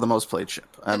X-Wings are the most played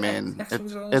ship. I mean,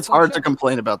 it's hard to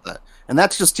complain about that. And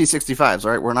that's just T-65s,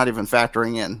 right? We're not even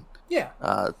factoring in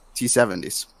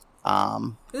T-70s.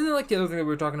 Isn't it like the other thing that we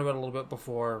were talking about a little bit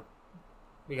before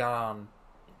we got on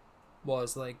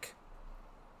was, like,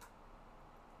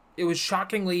 it was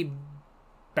shockingly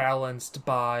balanced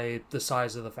by the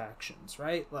size of the factions,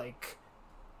 right? Like,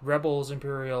 Rebels,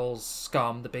 Imperials,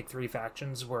 Scum, the big 3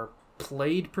 factions, were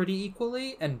played pretty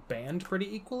equally and banned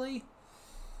pretty equally.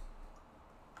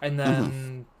 And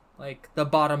then, like, the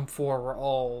bottom 4 were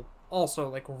all also,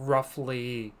 like,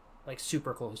 roughly, like,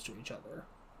 super close to each other.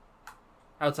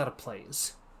 Outside of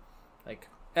plays. Like,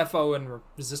 FO and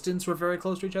Resistance were very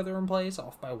close to each other in plays,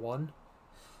 off by 1.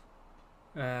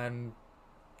 And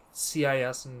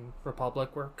CIS and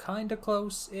Republic were kind of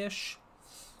close-ish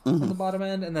on the bottom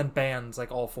end. And then bands,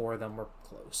 like, all 4 of them were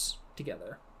close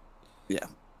together. Yeah.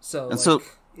 So, and like, so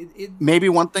maybe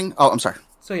one thing... Oh, I'm sorry.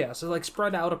 So, yeah, so, like,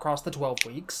 spread out across the 12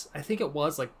 weeks, I think it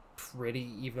was, like, pretty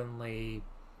evenly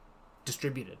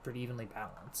distributed, pretty evenly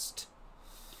balanced.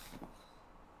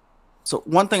 So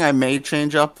one thing I may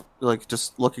change up, like,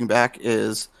 just looking back,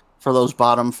 is for those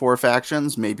bottom 4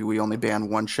 factions, maybe we only ban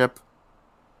 1 ship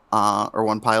or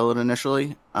 1 pilot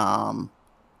initially.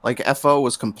 Like, FO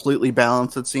was completely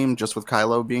balanced, it seemed, just with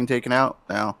Kylo being taken out.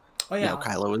 Now,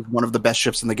 Kylo is one of the best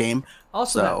ships in the game.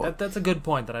 Also, that's a good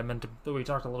point that I meant that we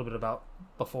talked a little bit about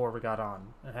before we got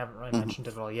on. I haven't really mentioned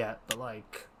it all yet, but,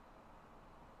 like,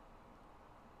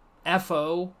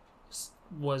 FO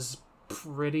was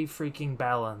pretty freaking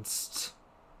balanced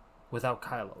without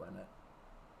Kylo in it.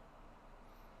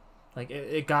 Like,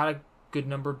 it got a good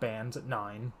number of bands at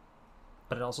 9,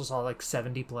 but it also saw, like,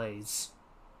 70 plays.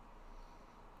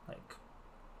 Like,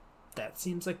 that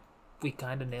seems like we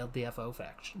kind of nailed the FO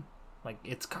faction. Like,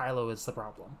 it's Kylo is the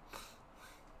problem.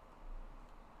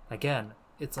 Again,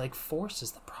 it's like Force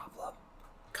is the problem.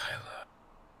 Kylo.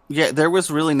 Yeah, there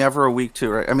was really never a week 2,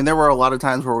 right? I mean, there were a lot of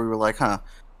times where we were like,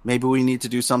 maybe we need to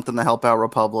do something to help out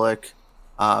Republic.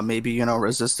 Maybe,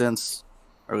 Resistance,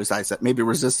 or at least I said, maybe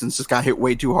Resistance just got hit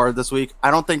way too hard this week.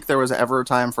 I don't think there was ever a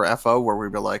time for FO where we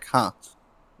were like,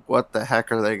 what the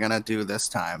heck are they going to do this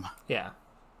time? Yeah.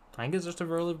 I think it's just a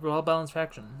really well-balanced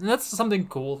faction. And that's something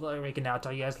cool that we can now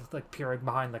tell you guys, like, peering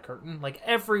behind the curtain. Like,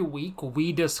 every week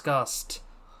we discussed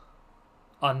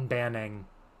unbanning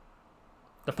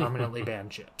the permanently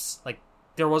banned ships. Like,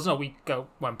 there wasn't a week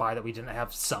went by that we didn't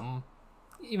have some,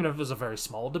 even if it was a very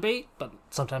small debate, but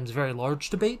sometimes very large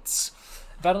debates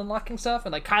about unlocking stuff.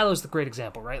 And, like, Kylo's the great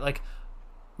example, right? Like,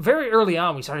 very early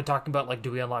on, we started talking about, like,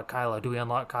 do we unlock Kylo? Do we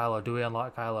unlock Kylo? Do we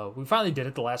unlock Kylo? We finally did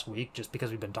it the last week just because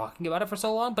we've been talking about it for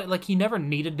so long, but, like, he never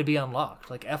needed to be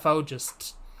unlocked. Like, FO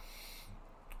just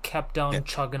kept on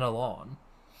chugging along.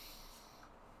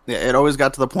 Yeah, it always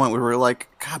got to the point where we were like,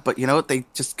 God, but you know what? They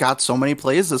just got so many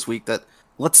plays this week that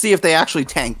let's see if they actually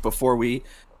tank before we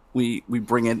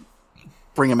bring him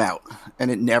out. And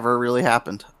it never really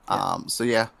happened. Yeah. So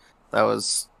yeah, that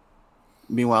was.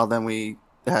 Meanwhile, then we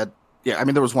had. Yeah, I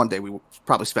mean, there was one day we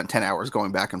probably spent 10 hours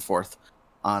going back and forth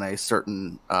on a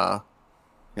certain,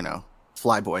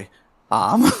 flyboy.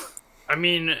 I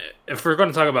mean, if we're going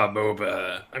to talk about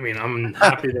Boba, I mean, I'm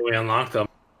happy that we unlocked them.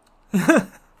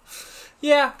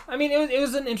 Yeah, I mean, it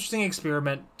was an interesting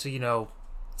experiment to,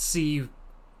 see,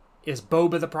 is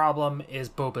Boba the problem? Is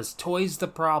Boba's toys the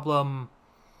problem?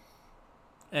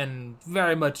 And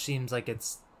very much seems like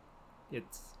it's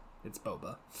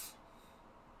Boba.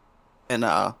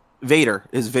 And Vader.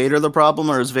 Is Vader the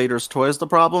problem or is Vader's toys the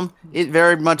problem? It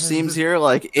very much seems here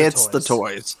like it's the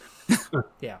toys.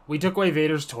 Yeah, we took away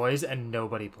Vader's toys and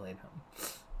nobody played him.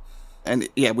 And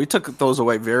yeah, we took those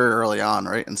away very early on,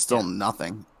 right? And still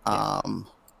nothing.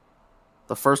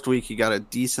 The first week he got a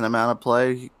decent amount of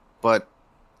play, but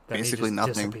Then basically he just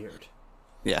nothing. disappeared.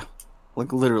 Yeah,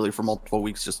 like literally for multiple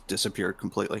weeks just disappeared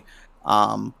completely.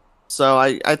 So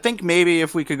I think maybe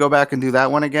if we could go back and do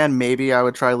that one again, maybe I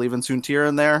would try leaving Soontir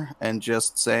in there and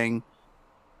just saying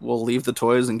we'll leave the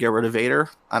toys and get rid of Vader.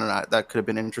 I don't know. That could have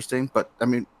been interesting, but I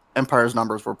mean, Empire's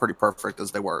numbers were pretty perfect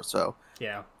as they were. So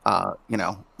Yeah.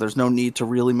 There's no need to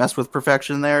really mess with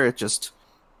perfection there. It just.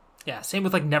 Yeah, same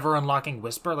with, like, never unlocking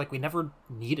Whisper. Like, we never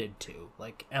needed to.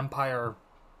 Like, Empire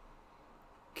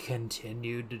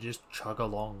continued to just chug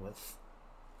along with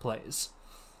plays.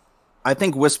 I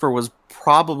think Whisper was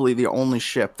probably the only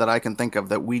ship that I can think of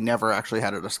that we never actually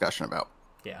had a discussion about.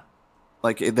 Yeah.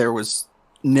 Like, there was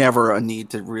never a need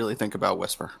to really think about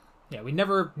Whisper. Yeah, we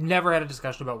never had a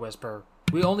discussion about Whisper.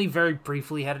 We only very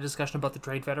briefly had a discussion about the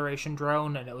Trade Federation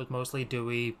drone, and it was mostly, do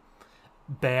we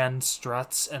ban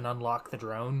struts and unlock the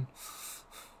drone?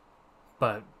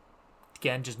 But,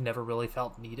 again, just never really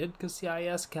felt needed, because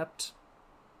CIS kept...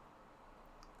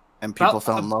 And people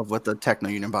fell in love with the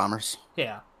Techno-Union bombers.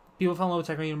 Yeah. People fell in love with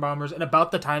Techno-Union bombers, and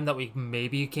about the time that we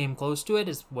maybe came close to it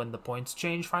is when the points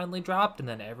change finally dropped, and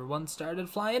then everyone started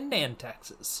flying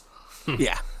Nantexes.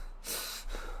 Yeah.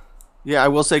 Yeah, I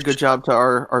will say good job to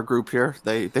our group here.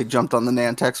 They jumped on the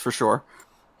Nantex for sure.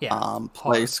 Yeah.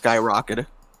 Play skyrocketed.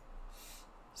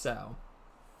 So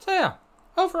yeah.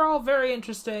 Overall, very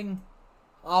interesting.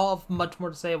 I'll have much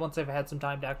more to say once I've had some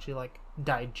time to actually, like,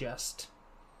 digest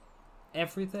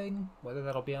everything. Whether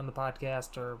that'll be on the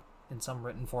podcast or in some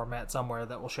written format somewhere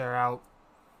that we'll share out.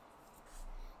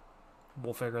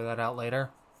 We'll figure that out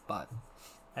later. But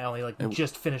I only,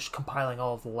 just finished compiling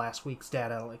all of the last week's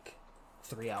data,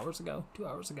 2 hours ago.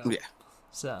 Yeah.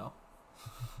 So.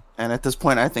 And at this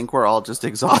point, I think we're all just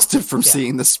exhausted from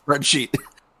seeing the spreadsheet.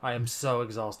 I am so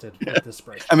exhausted with this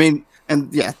spreadsheet. I mean,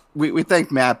 and yeah, we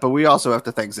thank Matt, but we also have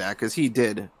to thank Zach because he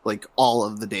did all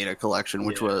of the data collection,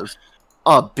 which was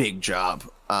a big job.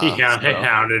 He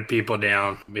hounded people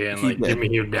down, being like, "Give me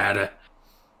your data."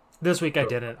 This week I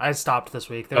didn't. I stopped this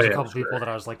week. There was a couple people that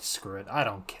I was like, "Screw it, I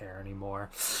don't care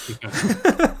anymore."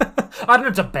 I don't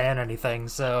have to ban anything,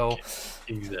 so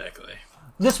Exactly.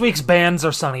 This week's bans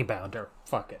are Sunny Bounder.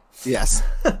 Fuck it. Yes.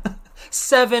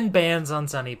 7 bans on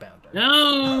Sunny Bounder.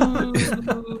 No.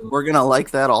 We're gonna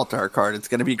like that altar card. It's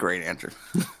gonna be great, Andrew.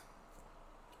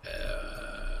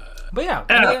 But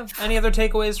yeah, any other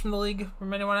takeaways from the league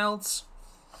from anyone else?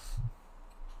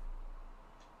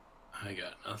 I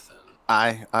got nothing.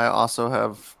 I also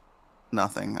have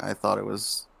nothing. I thought it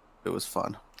was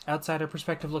fun. Outsider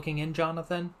perspective looking in,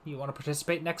 Jonathan, you want to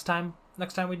participate next time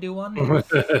we do one?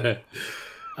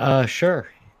 Sure.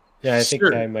 Yeah, I think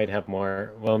I might have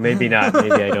more. Well, maybe not.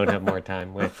 Maybe I don't have more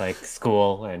time with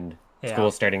school and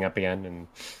school starting up again, and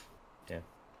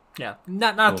yeah,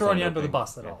 not throwing you under the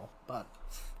bus at all, but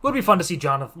it would be fun to see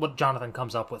what Jonathan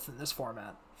comes up with in this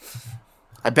format.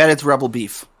 I bet it's Rebel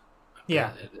Beef.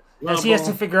 Yeah, as he has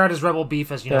to figure out his Rebel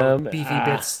Beef as beefy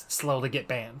bits slowly get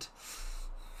banned.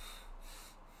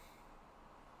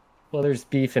 Well, there's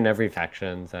beef in every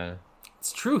faction. So.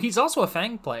 It's true. He's also a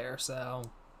Fang player, so.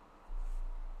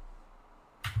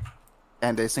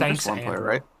 And a single Swarm player,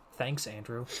 right? Thanks,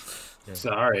 Andrew. Yeah.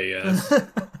 Sorry, guys.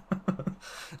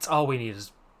 It's all we need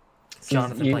is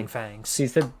Jonathan playing Fangs. He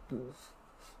said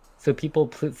So people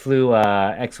flew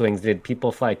X-Wings. Did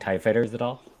people fly TIE fighters at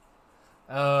all?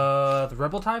 The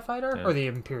Rebel TIE fighter or the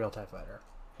Imperial TIE fighter?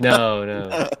 No.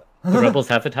 The Rebels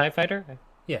have a TIE fighter?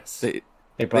 Yes.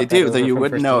 They do, though you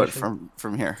wouldn't know it from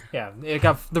here. Yeah,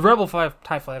 the Rebel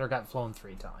TIE fighter got flown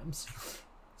 3 times.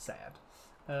 Sad.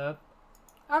 I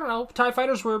don't know. TIE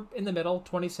fighters were in the middle,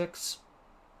 26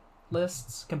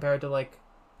 lists compared to like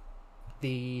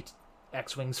the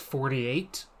X-Wing's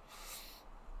 48.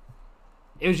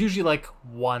 It was usually like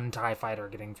one TIE fighter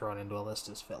getting thrown into a list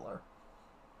as filler.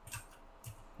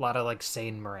 A lot of like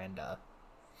Sane Miranda.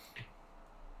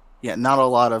 Yeah, not a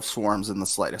lot of swarms in the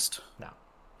slightest. No.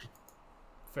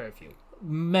 Very few.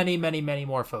 Many, many, many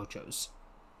more Fochos.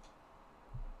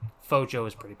 Focho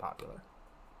is pretty popular.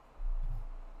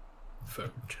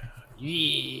 Focho.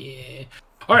 Yeah.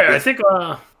 All right, I think...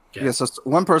 Yeah, so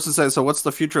one person said, so what's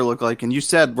the future look like? And you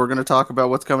said we're going to talk about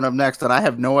what's coming up next, and I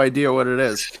have no idea what it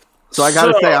is. So I got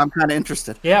to say, I'm kind of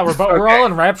interested. Yeah, we're all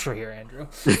in rapture here, Andrew.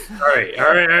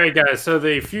 All right, guys. So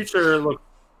the future look...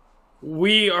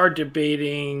 We are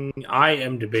debating... I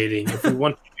am debating if we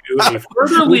want to do a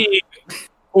further league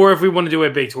or if we want to do a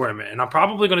big tournament. And I'm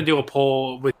probably going to do a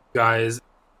poll with you guys.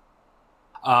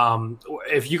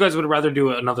 If you guys would rather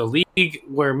do another league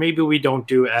where maybe we don't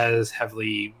do as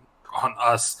heavily on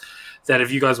us, that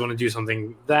if you guys want to do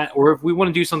something that, or if we want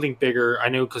to do something bigger, I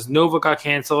know because Nova got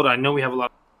canceled. I know we have a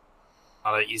lot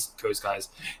of East Coast guys.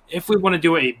 If we want to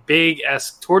do a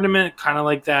big-esque tournament, kind of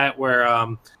like that, where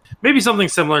maybe something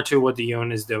similar to what the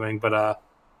Yon is doing, but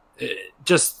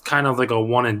just kind of like a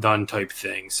one-and-done type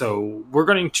thing. So we're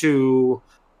going to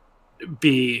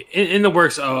be in the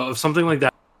works of something like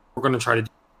that. We're going to try to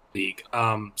do a league.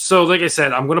 So like I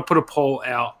said, I'm going to put a poll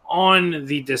out on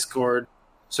the Discord.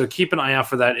 So keep an eye out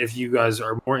for that if you guys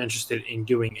are more interested in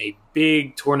doing a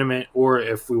big tournament or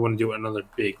if we want to do another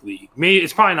big league. Maybe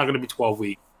it's probably not going to be 12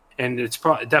 weeks, and it's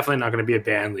definitely not going to be a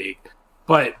band league,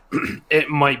 but it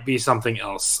might be something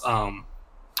else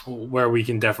where we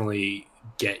can definitely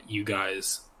get you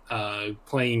guys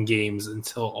playing games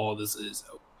until all this is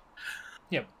over.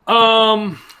 Yep.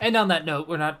 And on that note,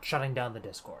 we're not shutting down the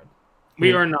Discord.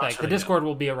 We are not. Like, the Discord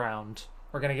will be around.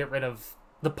 We're going to get rid of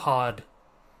the pod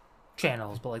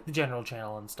channels, but like the general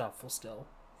channel and stuff will still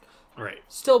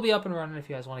be up and running if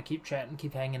you guys want to keep chatting,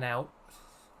 keep hanging out.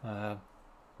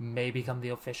 May become the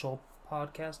official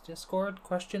podcast Discord, ?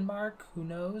 Who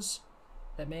knows?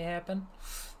 That may happen. ?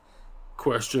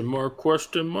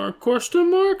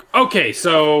 Okay,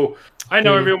 so I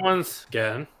know everyone's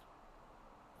again.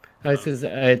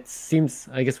 It seems,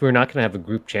 I guess we're not going to have a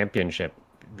group championship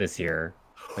this year.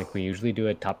 Like we usually do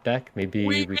a top deck. Maybe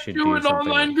we should do an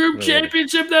online group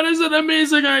championship. That is an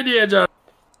amazing idea, John.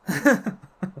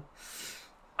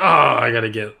 I gotta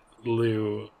get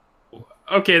Lou.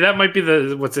 Okay, that might be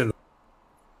what's in the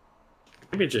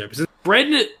championship.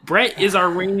 Brett is our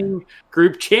reigning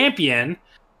group champion.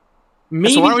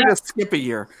 Maybe so why don't we just skip a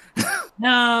year?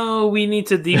 No, we need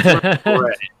to deflect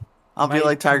Brett. I'll be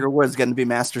like Tiger Woods getting to be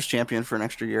Masters champion for an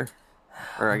extra year.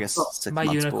 Or I guess 6 my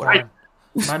months. Unicorn.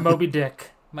 My Moby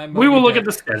Dick. We will look at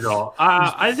the schedule.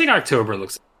 I think October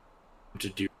looks to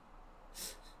do.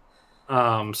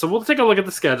 So we'll take a look at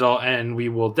the schedule, and we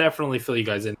will definitely fill you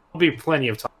guys in. There'll be plenty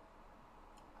of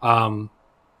time.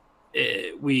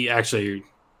 We actually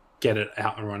get it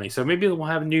out and running, so maybe we'll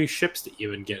have new ships to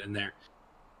even get in there.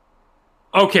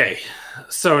 Okay,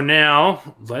 so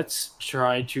now let's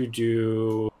try to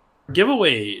do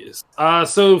giveaways.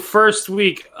 So first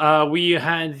week, we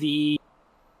had the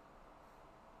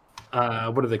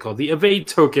what are they called? The evade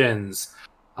tokens.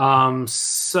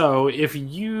 So if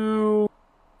you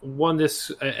won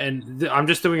this, and I'm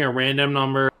just doing a random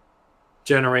number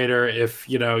generator. If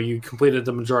you completed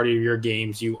the majority of your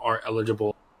games, you are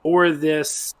eligible for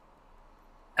this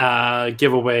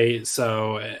giveaway.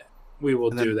 So we will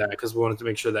do that because we wanted to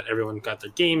make sure that everyone got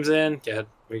their games in. Go ahead.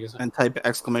 And type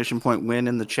 !win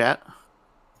in the chat.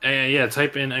 Yeah,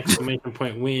 type in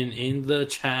 !win in the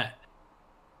chat.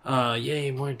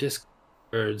 Yay, more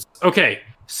Discords. Okay,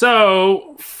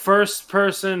 so first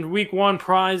person, week 1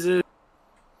 prizes.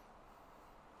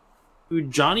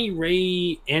 Johnny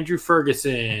Ray, Andrew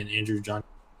Ferguson. Johnny,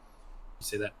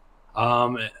 say that.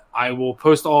 I will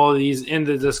post all of these in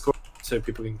the Discord so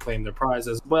people can claim their prize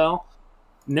as well.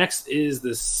 Next is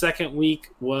the second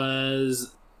week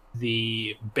was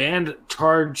the band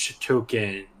charge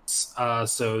tokens.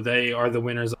 So they are the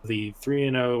winners of the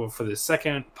 3-0 for the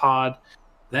second pod.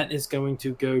 That is going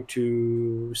to go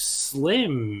to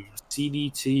Slim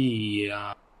CDT.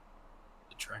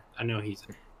 I know he's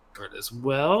a card as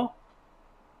well.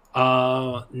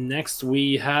 Next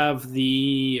we have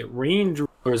the Range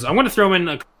Rovers. I'm going to throw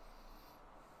in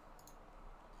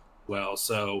well.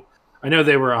 So I know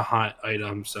they were a hot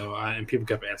item. So and people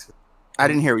kept asking. I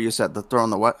didn't hear what you said. The throw on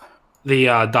the what? The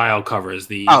dial covers.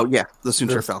 The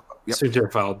Soontir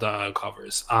Soontir dial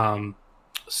covers.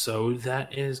 So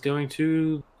that is going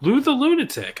to Lou the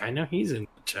Lunatic. I know he's in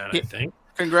the chat. I think.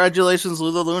 Congratulations,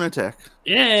 Lou the Lunatic.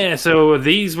 Yeah. So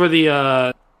these were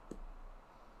the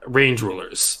range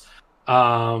rulers.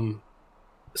 So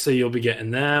you'll be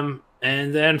getting them,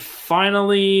 and then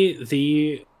finally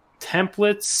the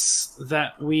templates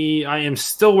that I am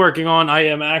still working on. I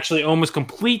am actually almost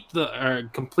complete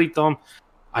them.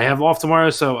 I have off tomorrow,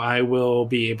 so I will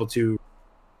be able to.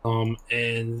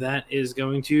 And that is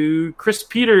going to Chris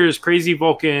Peters, Crazy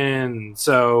Vulcan.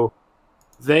 So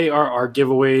they are our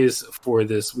giveaways for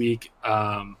this week.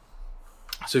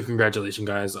 So congratulations,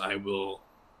 guys. I will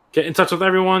get in touch with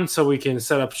everyone so we can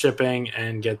set up shipping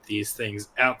and get these things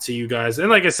out to you guys. And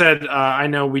like I said, I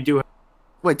know we do.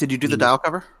 Wait, did you do the dial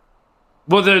cover?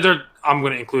 Well, I'm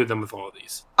going to include them with all of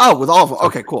these. Oh, with all of them.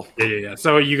 Okay, cool. Yeah.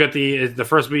 So you got the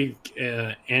first week.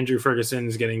 Andrew Ferguson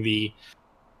is getting the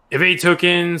evade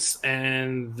tokens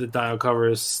and the dial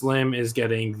covers. Slim is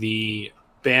getting the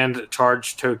band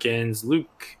charge tokens. Lou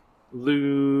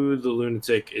the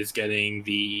Lunatic is getting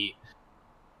the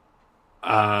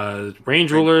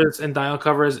range rulers and dial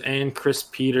covers, and Chris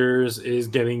Peters is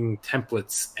getting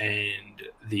templates and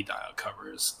the dial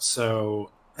covers. So.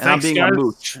 And thanks, I'm being guys. A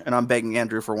mooch, and I'm begging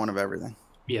Andrew for one of everything.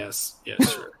 Yes,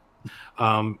 sure.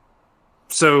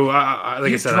 So, like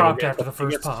you I said, dropped after the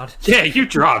first pod. Yeah, you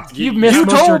dropped. You missed you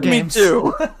most told your me games.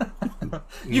 to.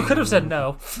 You could have said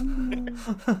no.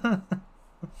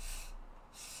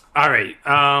 All right.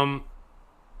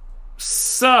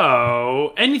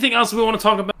 So, anything else we want to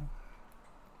talk about?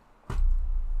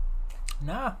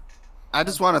 Nah. I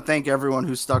just want to thank everyone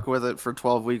who stuck with it for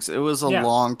 12 weeks. It was a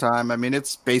long time. I mean,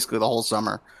 it's basically the whole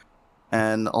summer.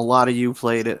 And a lot of you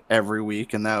played it every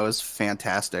week, and that was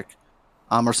fantastic.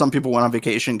 Or some people went on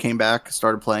vacation, came back,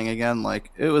 started playing again.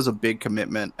 Like, it was a big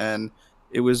commitment, and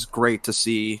it was great to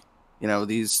see,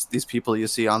 these people you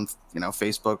see on,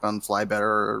 Facebook, on Flybetter,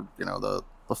 or,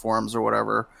 the forums or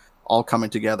whatever, all coming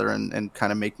together and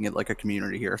kind of making it like a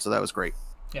community here. So that was great.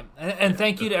 Yeah, and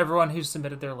thank you to everyone who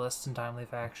submitted their lists in timely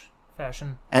fashion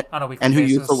on a weekly and who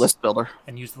basis. used the list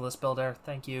builder.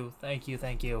 Thank you.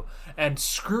 And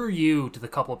screw you to the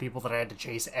couple of people that I had to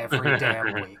chase every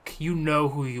damn week. You know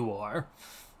who you are.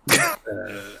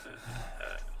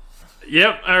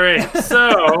 Yep. All right.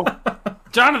 So,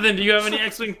 Jonathan, do you have any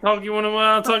X-Wing talk you want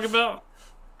to talk about?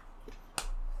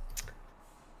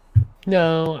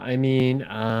 No, I mean,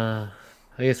 I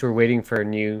guess we're waiting for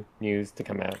new news to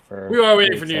come out. We are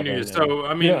waiting for new news. So,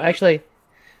 I mean, actually,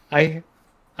 I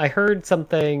heard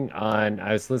something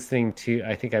I was listening to,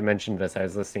 I think I mentioned this, I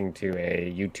was listening to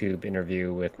a YouTube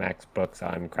interview with Max Brooks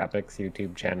on Crapic's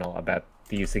YouTube channel about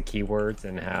the use of keywords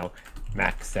and how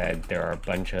Max said there are a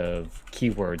bunch of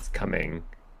keywords coming,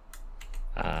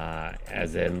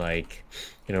 as in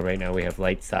right now we have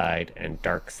light side and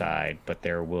dark side, but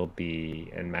there will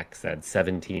be, and Max said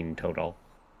 17 total,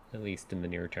 at least in the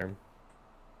near term.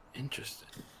 Interesting.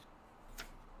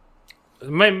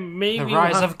 Maybe the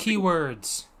rise of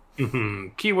keywords.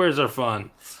 Keywords are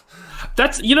fun.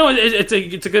 That's it's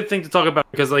a good thing to talk about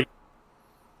because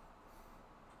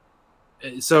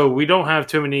so we don't have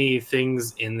too many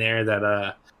things in there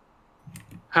that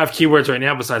have keywords right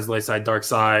now besides light side, dark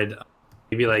side.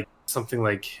 Maybe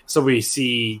something so we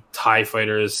see TIE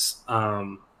fighters.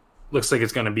 Looks like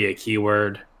it's going to be a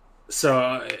keyword.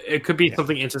 So it could be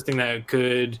something interesting that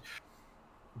could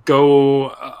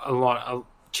go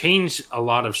change a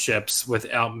lot of ships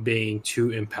without being too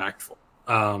impactful.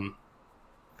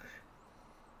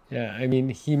 Yeah, I mean,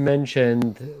 he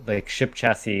mentioned ship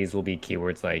chassis will be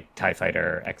keywords like TIE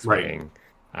Fighter, X-Wing,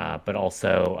 right. But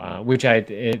also, which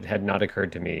it had not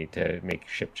occurred to me to make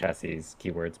ship chassis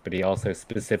keywords, but he also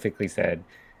specifically said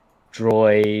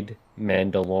droid,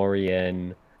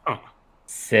 Mandalorian,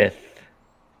 Sith,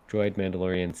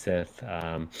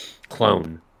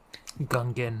 clone.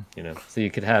 Gungan. So you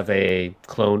could have a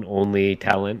clone only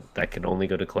talent that can only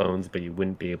go to clones, but you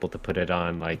wouldn't be able to put it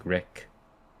on Rick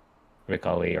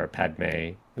Ollie or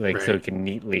Padme. Right. So you can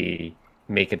neatly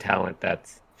make a talent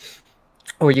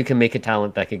or you can make a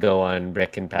talent that could go on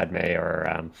Rick and Padme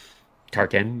or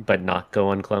Tarkin, but not go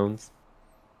on clones.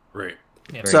 Right.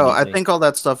 Yeah. So I think all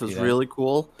that stuff is really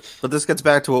cool, but this gets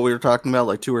back to what we were talking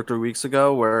about 2 or 3 weeks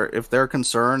ago, where if their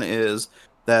concern is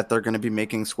that they're going to be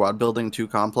making squad building too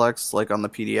complex, on the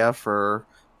PDF or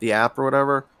the app or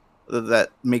whatever, that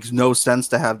makes no sense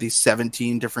to have these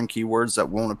 17 different keywords that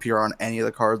won't appear on any of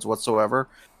the cards whatsoever.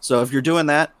 So if you're doing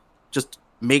that, just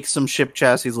make some ship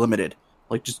chassis limited.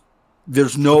 Just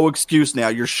there's no excuse now.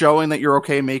 You're showing that you're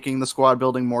okay making the squad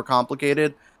building more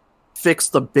complicated. Fix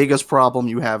the biggest problem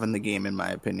you have in the game, in my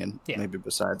opinion. Yeah. Maybe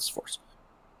besides Force.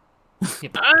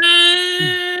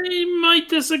 I might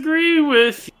disagree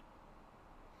with you.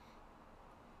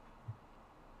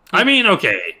 I mean,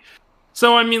 okay.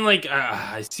 So, I mean, like,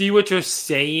 I see what you're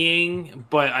saying,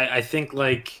 but I think,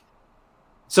 like...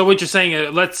 So what you're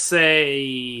saying, let's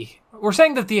say... We're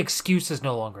saying that the excuse is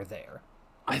no longer there.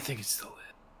 I think it's still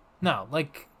there. No,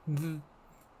 like...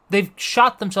 They've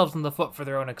shot themselves in the foot for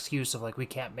their own excuse of, like, we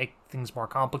can't make things more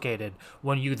complicated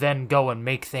when you then go and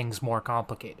make things more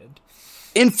complicated.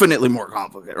 Infinitely more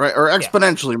complicated, right? Or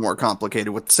exponentially more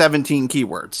complicated with 17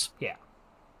 keywords. Yeah.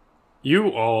 You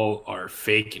all are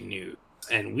fake news,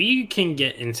 and we can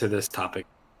get into this topic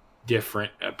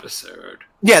different episode.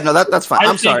 Yeah, no, that's fine.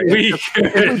 I'm sorry. If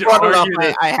we brought it up,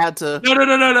 I had to...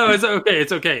 No. It's okay.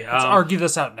 It's okay. Let's argue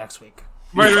this out next week.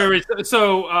 Right.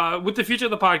 So, with the future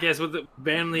of the podcast, with the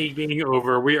Band League being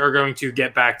over, we are going to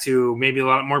get back to maybe a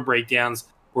lot more breakdowns.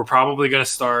 We're probably going to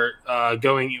start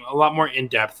going a lot more in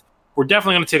depth. We're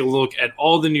definitely going to take a look at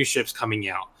all the new ships coming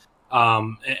out,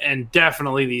 and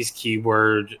definitely these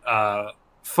keyword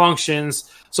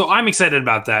functions. So I'm excited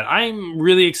about that. I'm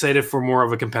really excited for more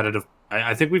of a competitive.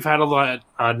 I think we've had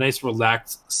a nice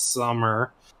relaxed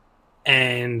summer.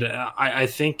 And I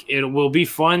think it will be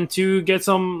fun to get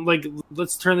some, like,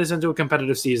 let's turn this into a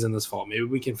competitive season this fall. Maybe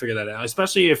we can figure that out,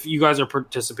 especially if you guys are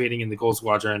participating in the Gold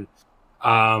Squadron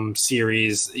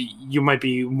series. You might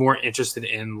be more interested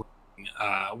in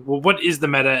what is the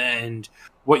meta and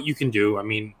what you can do. I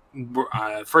mean,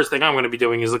 first thing I'm going to be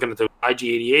doing is looking at the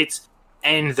IG-88s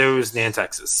and those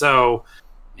Nantexes. So,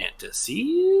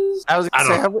 Nantexes? I was going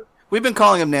to say, we've been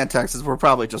calling them Nantexes. We're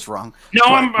probably just wrong. No,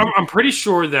 I'm pretty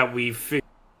sure that we figured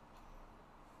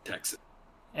Texas.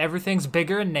 Everything's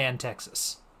bigger in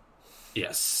Nantexes.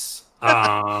 Yes.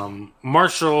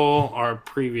 Marshall, our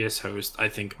previous host, I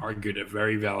think argued a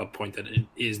very valid point that it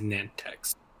is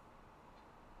Nantex.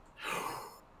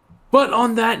 But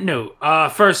on that note,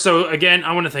 first, so again,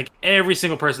 I want to thank every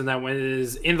single person that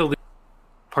was in the league,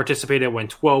 participated, went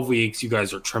 12 weeks. You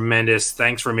guys are tremendous.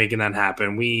 Thanks for making that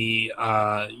happen. We,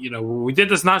 we did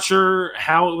this not sure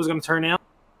how it was going to turn out.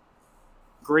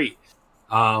 Great.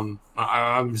 I'm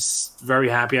very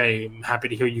happy. I'm happy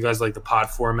to hear you guys like the pod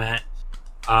format.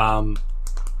 And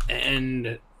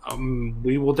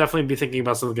we will definitely be thinking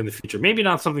about something in the future. Maybe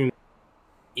not something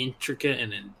intricate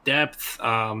and in depth.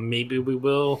 Maybe we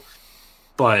will,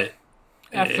 but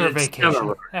after a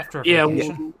vacation.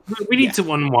 We need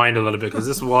to unwind a little bit because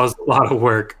this was a lot of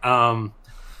work. All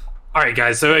right,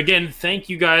 guys. So again, thank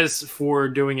you guys for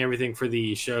doing everything for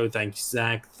the show. Thanks,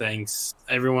 Zach. Thanks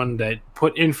everyone that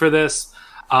put in for this.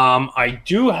 I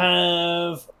do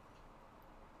have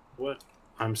what?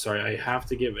 I'm sorry. I have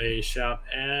to give a shout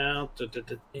out.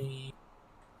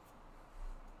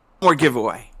 More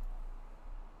giveaway.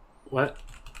 What?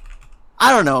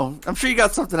 I don't know. I'm sure you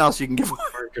got something else you can give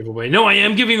away. No, I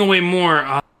am giving away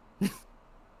more.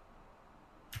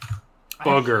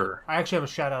 Bugger. I actually have a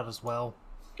shout out as well.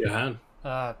 Go ahead.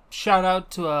 Shout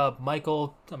out to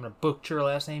Michael. I'm gonna butcher your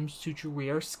last name,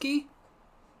 Suchurierski.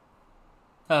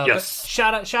 Yes.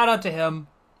 Shout out to him.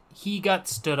 He got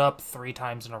stood up 3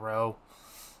 times in a row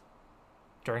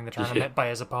during the tournament by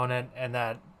his opponent, and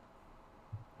that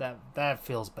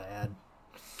feels bad.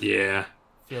 Yeah.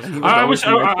 I wish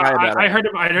I heard.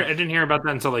 I didn't hear about that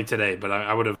until like today, but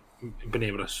I would have been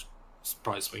able to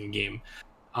probably swing a game.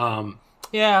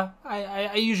 Yeah,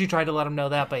 I usually try to let him know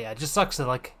that, but yeah, it just sucks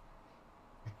that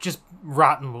just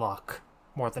rotten luck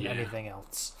more than anything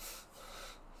else.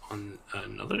 On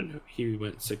another note, he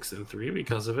went 6-3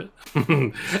 because of it.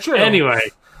 True. Anyway,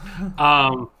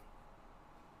 William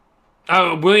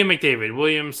McDavid.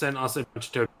 William sent us a bunch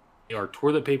of tokens. Our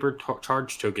toilet paper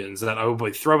charge tokens that I will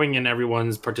be throwing in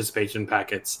everyone's participation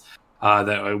packets that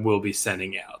I will be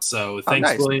sending out. So thanks,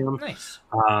 nice. William. Nice.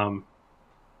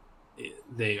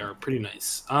 They are pretty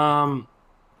nice.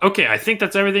 Okay, I think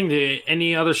that's everything.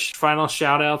 Any other final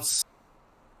shout outs?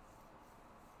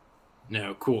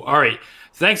 No, cool. All right.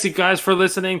 Thanks, you guys, for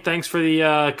listening. Thanks for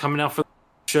the coming out for the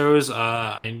shows.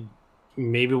 And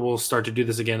maybe we'll start to do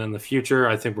this again in the future.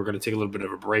 I think we're going to take a little bit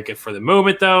of a break for the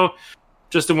moment, though.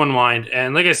 Just to unwind.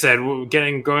 And like I said,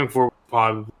 going forward will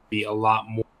probably be a lot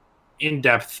more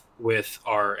in-depth with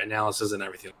our analysis and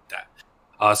everything like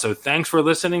that. So thanks for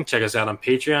listening. Check us out on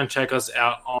Patreon. Check us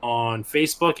out on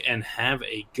Facebook. And have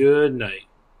a good night.